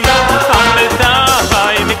Metai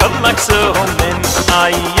mit Olak Suhumi.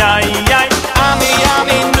 Ay, ay, ay. Ani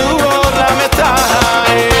du war am Metai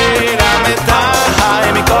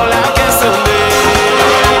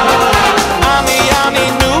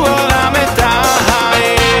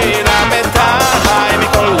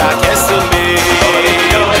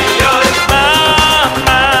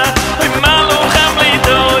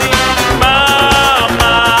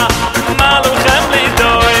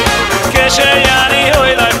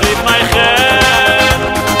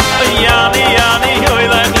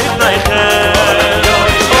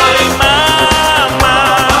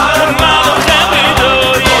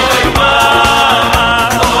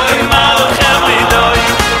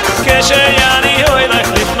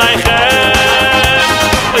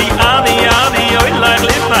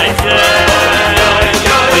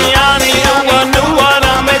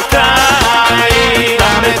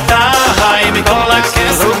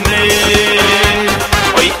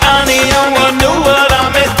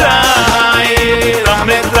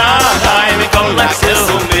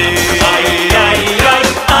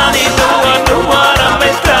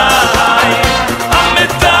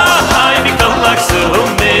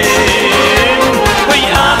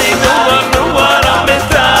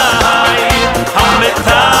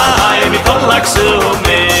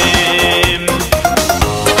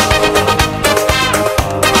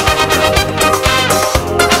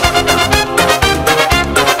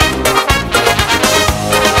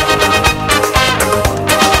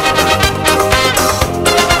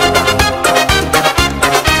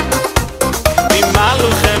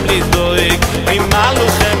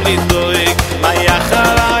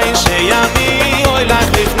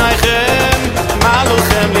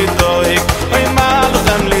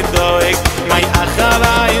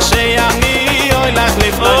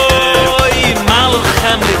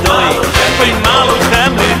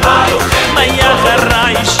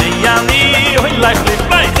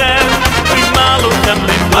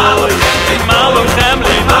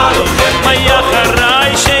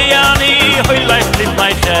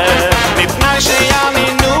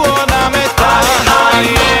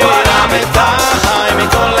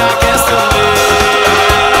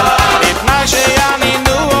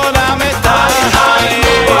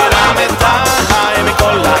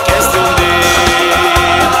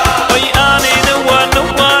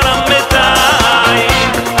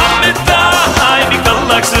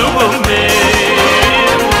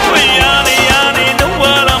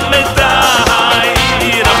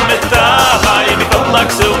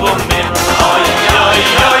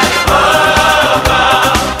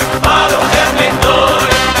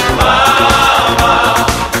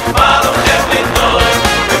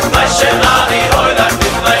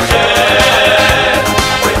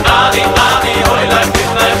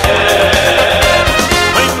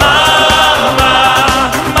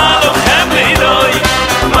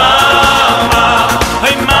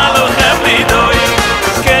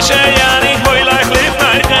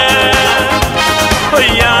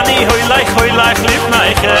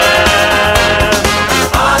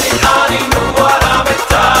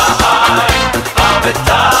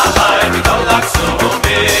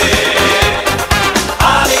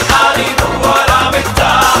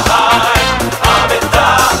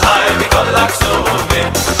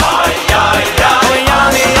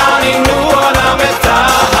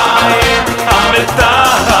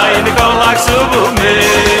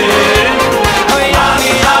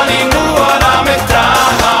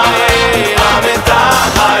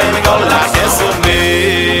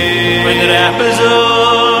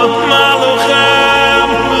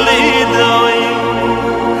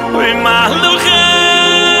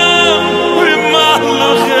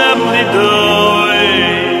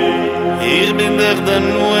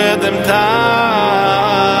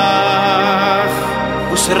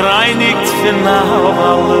finna auf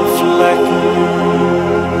alle Flecken.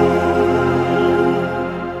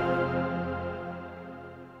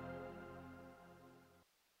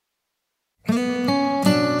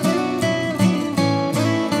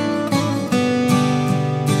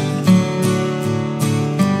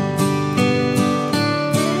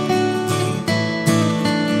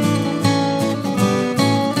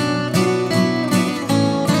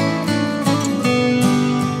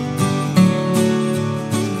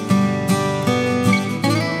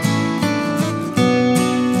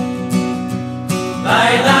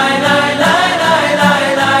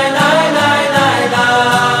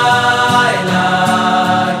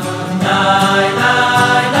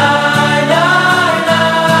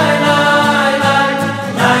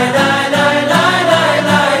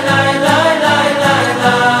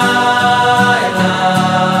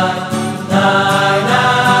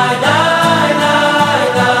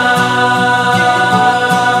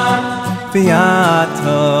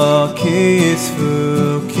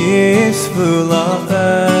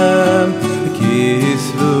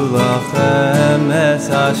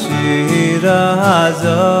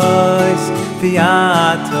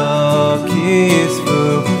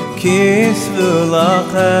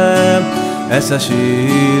 Es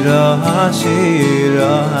ashira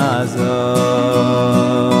hashira hazois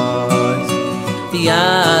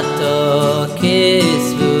Piato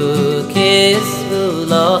kisvu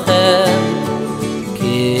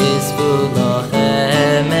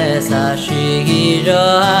lochem es ashira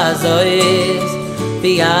hazois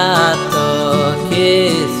Piato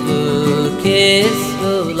kisvu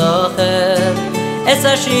lochem es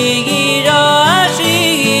ashira hazois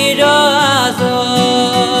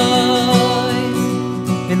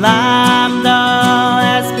Lamdo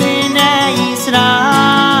es bnei Yisrael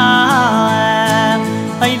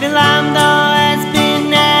Oy Lamdo es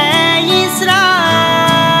bnei Yisrael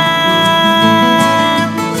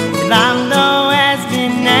Lamdo es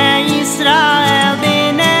bnei Yisrael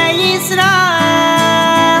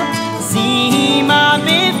Sima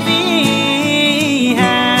befihem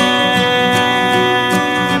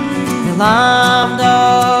Lamdo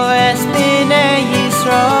es bnei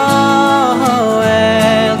Yisrael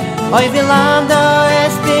Oy Lamdo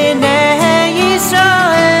es bnei Yisrael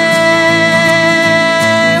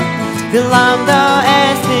Lamdo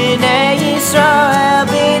es bnei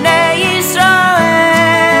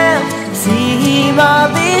Yisrael Sima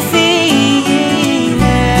befihem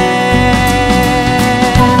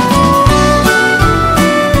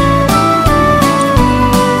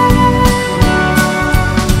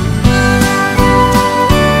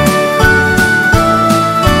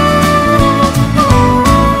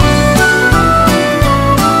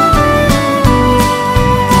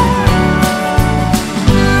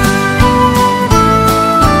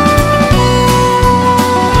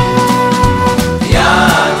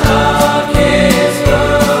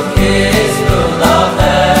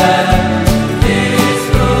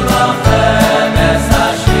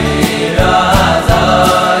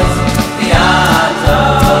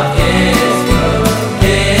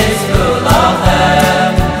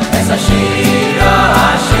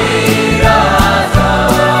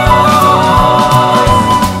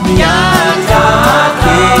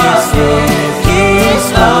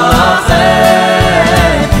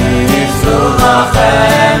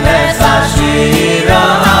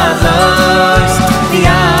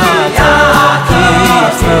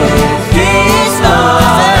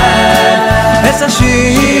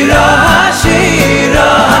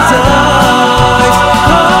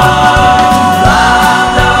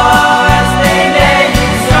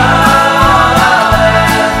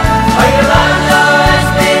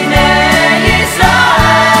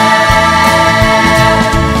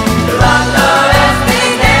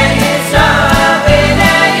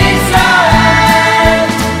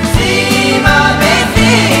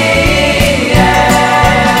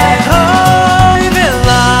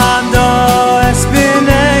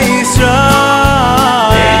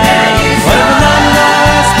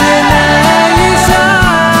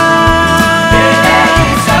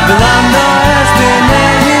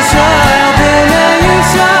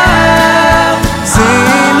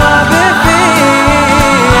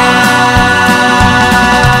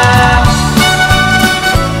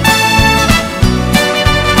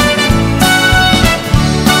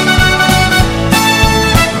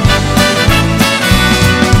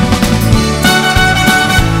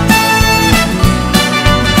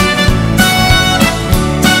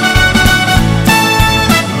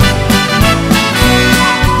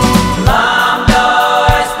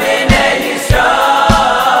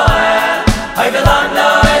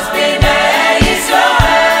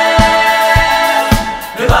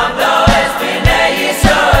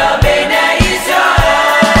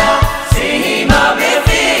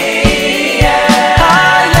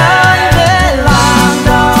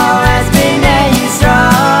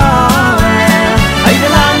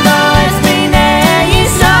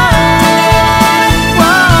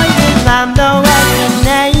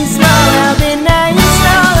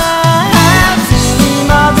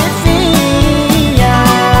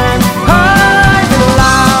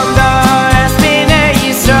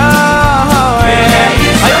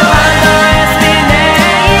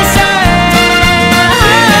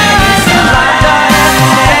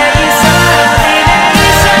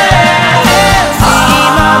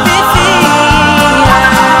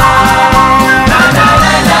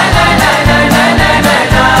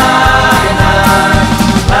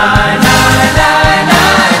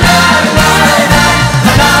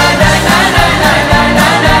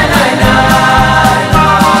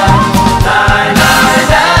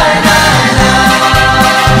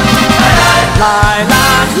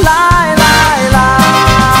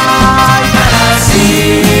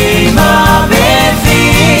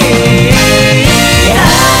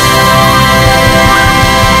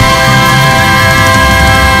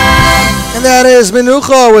that is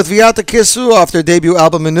Menucha with Viata Kisu off their debut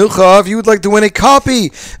album Menucha. If you would like to win a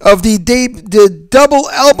copy of the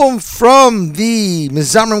double album from the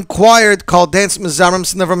Mizamrim Choir called Dance Mizamrim,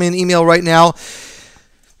 send me an email right now.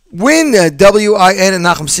 Win WIN at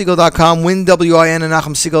NachumSegal.com. Win WIN at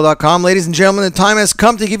NachumSegal.com. Ladies and gentlemen, the time has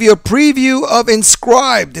come to give you a preview of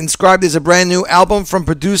Inscribed. Inscribed is a brand new album from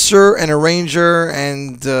producer and arranger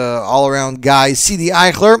and all-around guy C.D.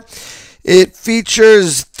 Eichler. It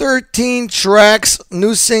features 13 tracks,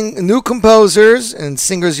 new composers and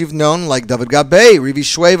singers you've known like David Gabay, Rivi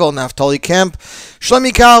Schwevel, Naftali Kemp,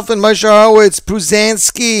 Shlomi Kaufman, Moshe Horowitz,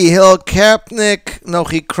 Pruzansky, Hillel Kapnick,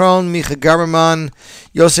 Nochi Kron, Micha Gaberman,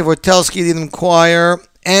 Yosef Ortelski, the Choir,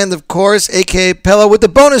 and of course, A.K.A. Pella with the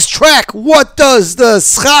bonus track, What Does the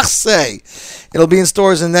Schach Say? It'll be in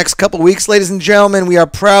stores in the next couple weeks. Ladies and gentlemen, we are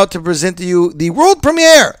proud to present to you the world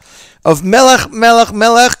premiere of Melech, Melech,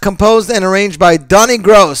 Melech, composed and arranged by Donnie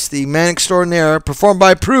Gross, the man extraordinaire, performed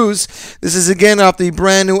by Pruz. This is again off the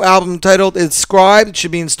brand new album titled Inscribed. It should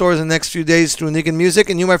be in stores in the next few days through Niggin Music,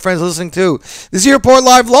 and you, my friends, listening to this Airport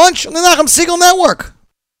Live Launch on the Nachum Segal Network.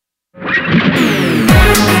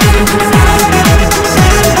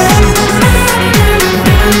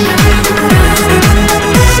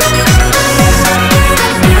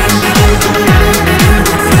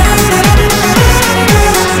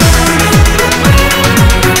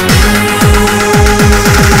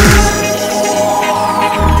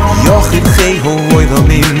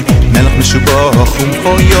 מלך משובח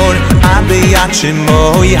ומפויר עד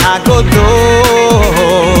שמוי הגדול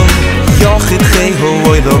יוחיד חי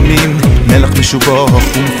הוילומים מלך משובח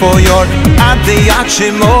ומפויר עד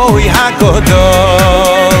שמוי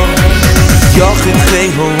הגדול יוחיד חי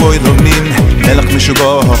הוילומים מלך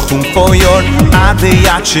משובח ומפויר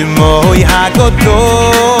עד שמוי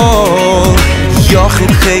הגדול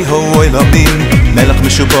יוחיד חי הוילומים מלך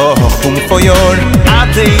משובח ומפויר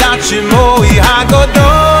עד שמוי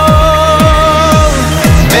הגדול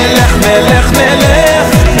מלך מלך מלך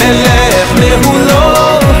מלך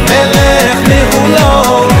מהולו מלך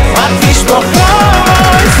מהולו עד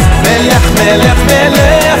תשבחוס מלך מלך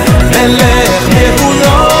מלך מלך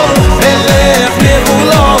מהולו מלך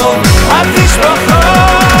מהולו עד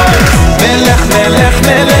תשבחוס מלך מלך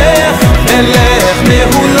מלך מלך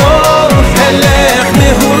מהולו מלך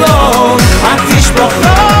מהולו עד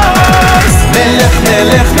תשבחוס מלך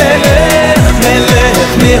מלך מלך מלך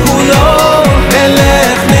מהולו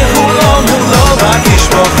מלך מהולו מולו עד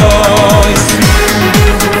תשבחוס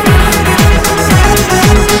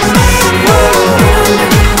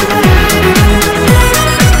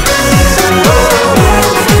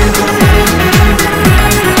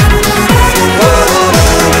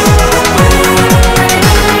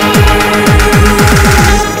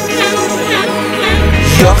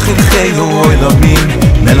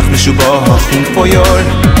מלך משובח ומפויר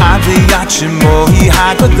עד שמוי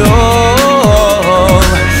הגדול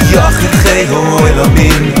יחיד חי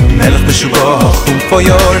אלוהים מלך משובח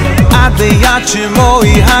ומפויר עד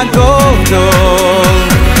שמוי הגדול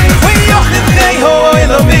יחיד חי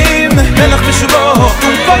אלוהים מלך משובח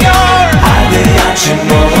ומפויר עד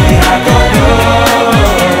שמוי הגדול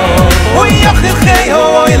יחיד חי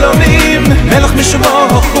אלוהים מלך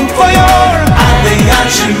משובח ומפויר עד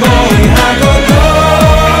שמוי הגדול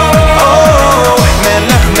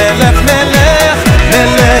מלך מלך מלך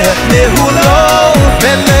מלך מהולו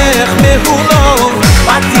מלך מהולו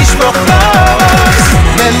עד תשבחוס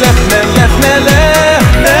מלך מלך מלך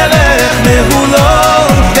מלך מהולו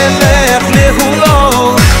מלך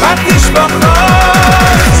מהולו עד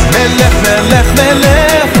תשבחוס מלך מלך מלך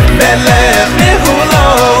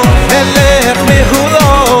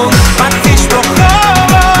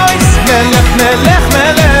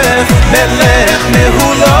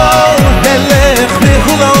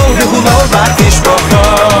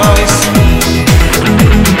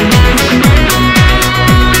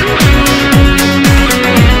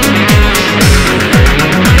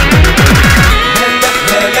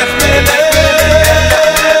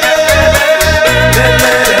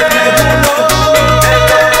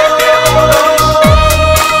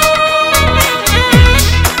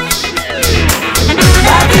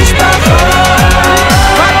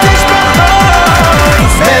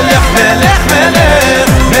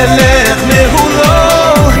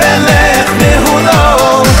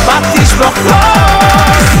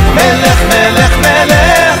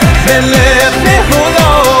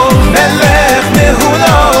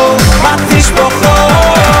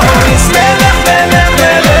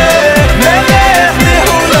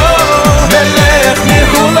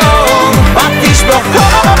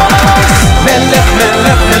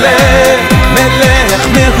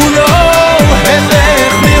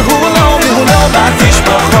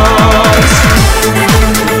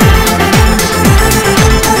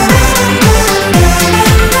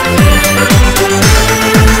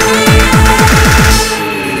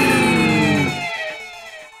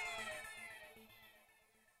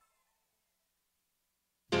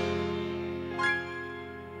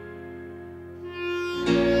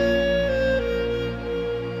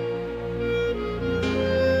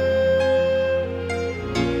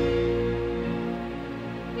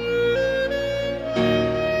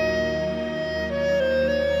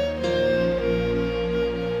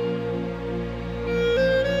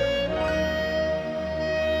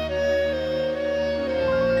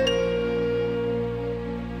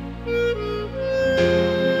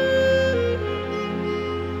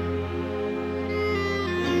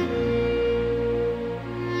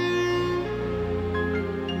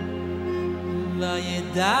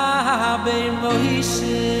Vayedaber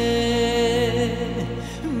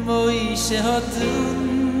Moishe hat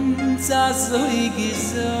uns azoi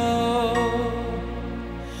gesagt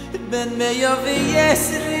Ben meya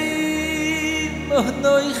v'yesrim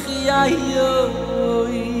Onoichi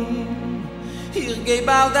ayoim Irgei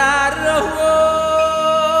bald aroi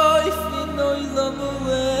Finoi lomu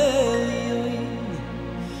elioim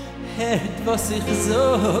Hört was ich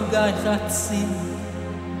sog ein Chatzim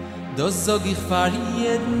Das sag ich für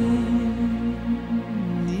jeden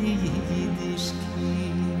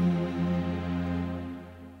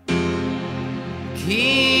Ki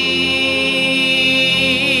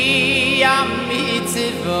am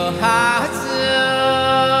mitzvah hazois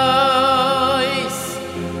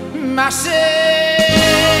Masher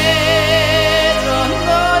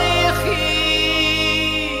onoichi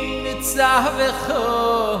mitzavecho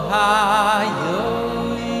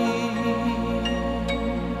hayoim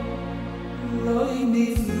Loi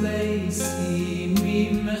nifleisi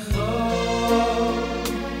mimecho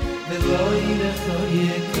Veloi lecho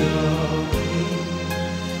yekoim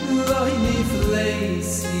Loi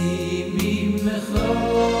nifleisi mimecho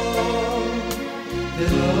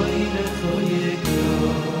Veloi lecho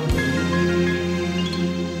yekoim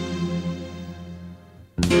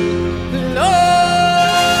Loi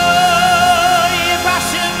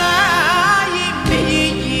bashamayim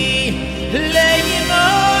biyi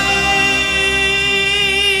leimoir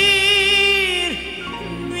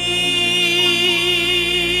Mi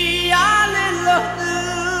alelonu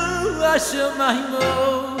ashamayim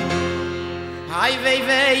Ay vey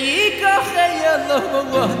vey ikachey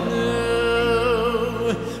Elohonu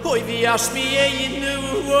Oy vi ashmiyenu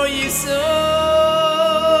oy yisod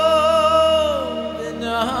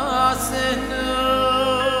benasenu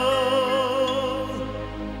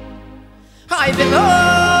Ay veloy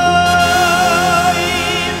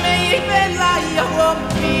mey velay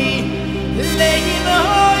yompi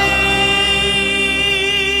leimoy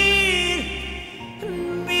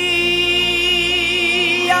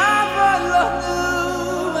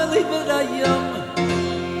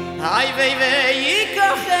Ay vey vey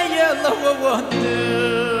ikachey Elohonu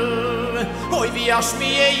Oy vi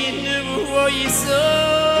ashmiyenu oy yisod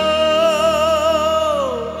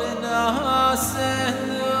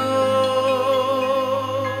benasenu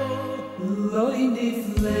Loi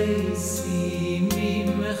nifleisi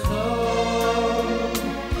mimecho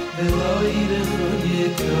Veloi lecho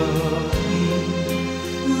yekoim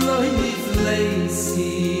Loi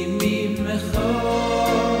nifleisi mimecho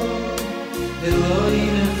Eloi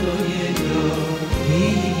lecho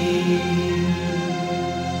yekoim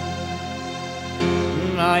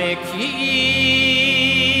Ma'eki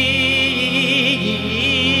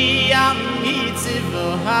am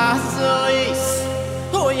mitzvah hazois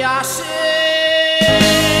Oy asher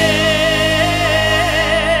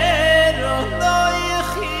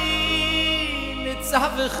onoichi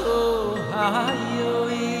mitzavecho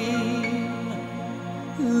hayoim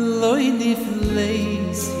Loi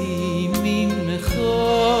nifleisi mimecho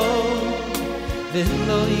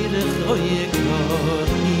Veloi lecho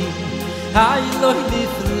yekoim Ay loi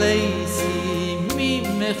nifleisi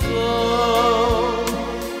mimecho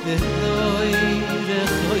Veloi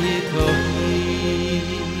lecho yekoim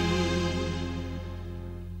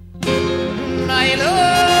Ay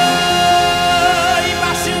loi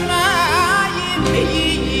bashamayim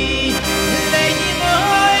biyi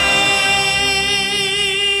leimoir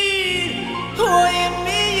Oy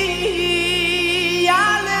mi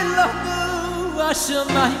alelonu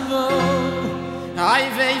ashamayim Ay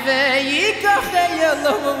vey vey ikachey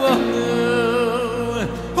Elohonu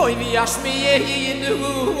Oy vi ashmiyenu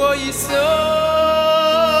oy yisod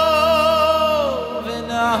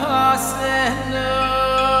benasenu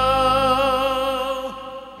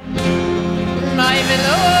May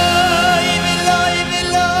veloi veloi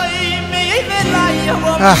veloi mey velay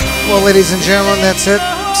Well, ladies and gentlemen, that's it.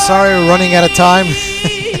 Sorry, we're running out of time.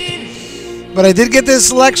 But I did get this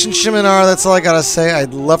selection, Shiminar. That's all I gotta say.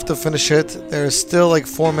 I'd love to finish it. There's still like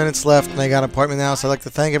 4 minutes left, and I got an appointment now. So I'd like to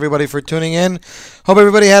thank everybody for tuning in. Hope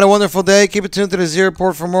everybody had a wonderful day. Keep it tuned to the Z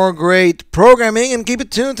Report for more great programming, and keep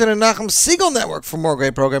it tuned to the Nachum Siegel Network for more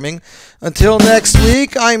great programming. Until next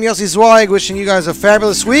week, I'm Yossi Zweig, wishing you guys a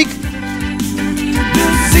fabulous week. The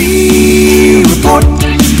Z Report.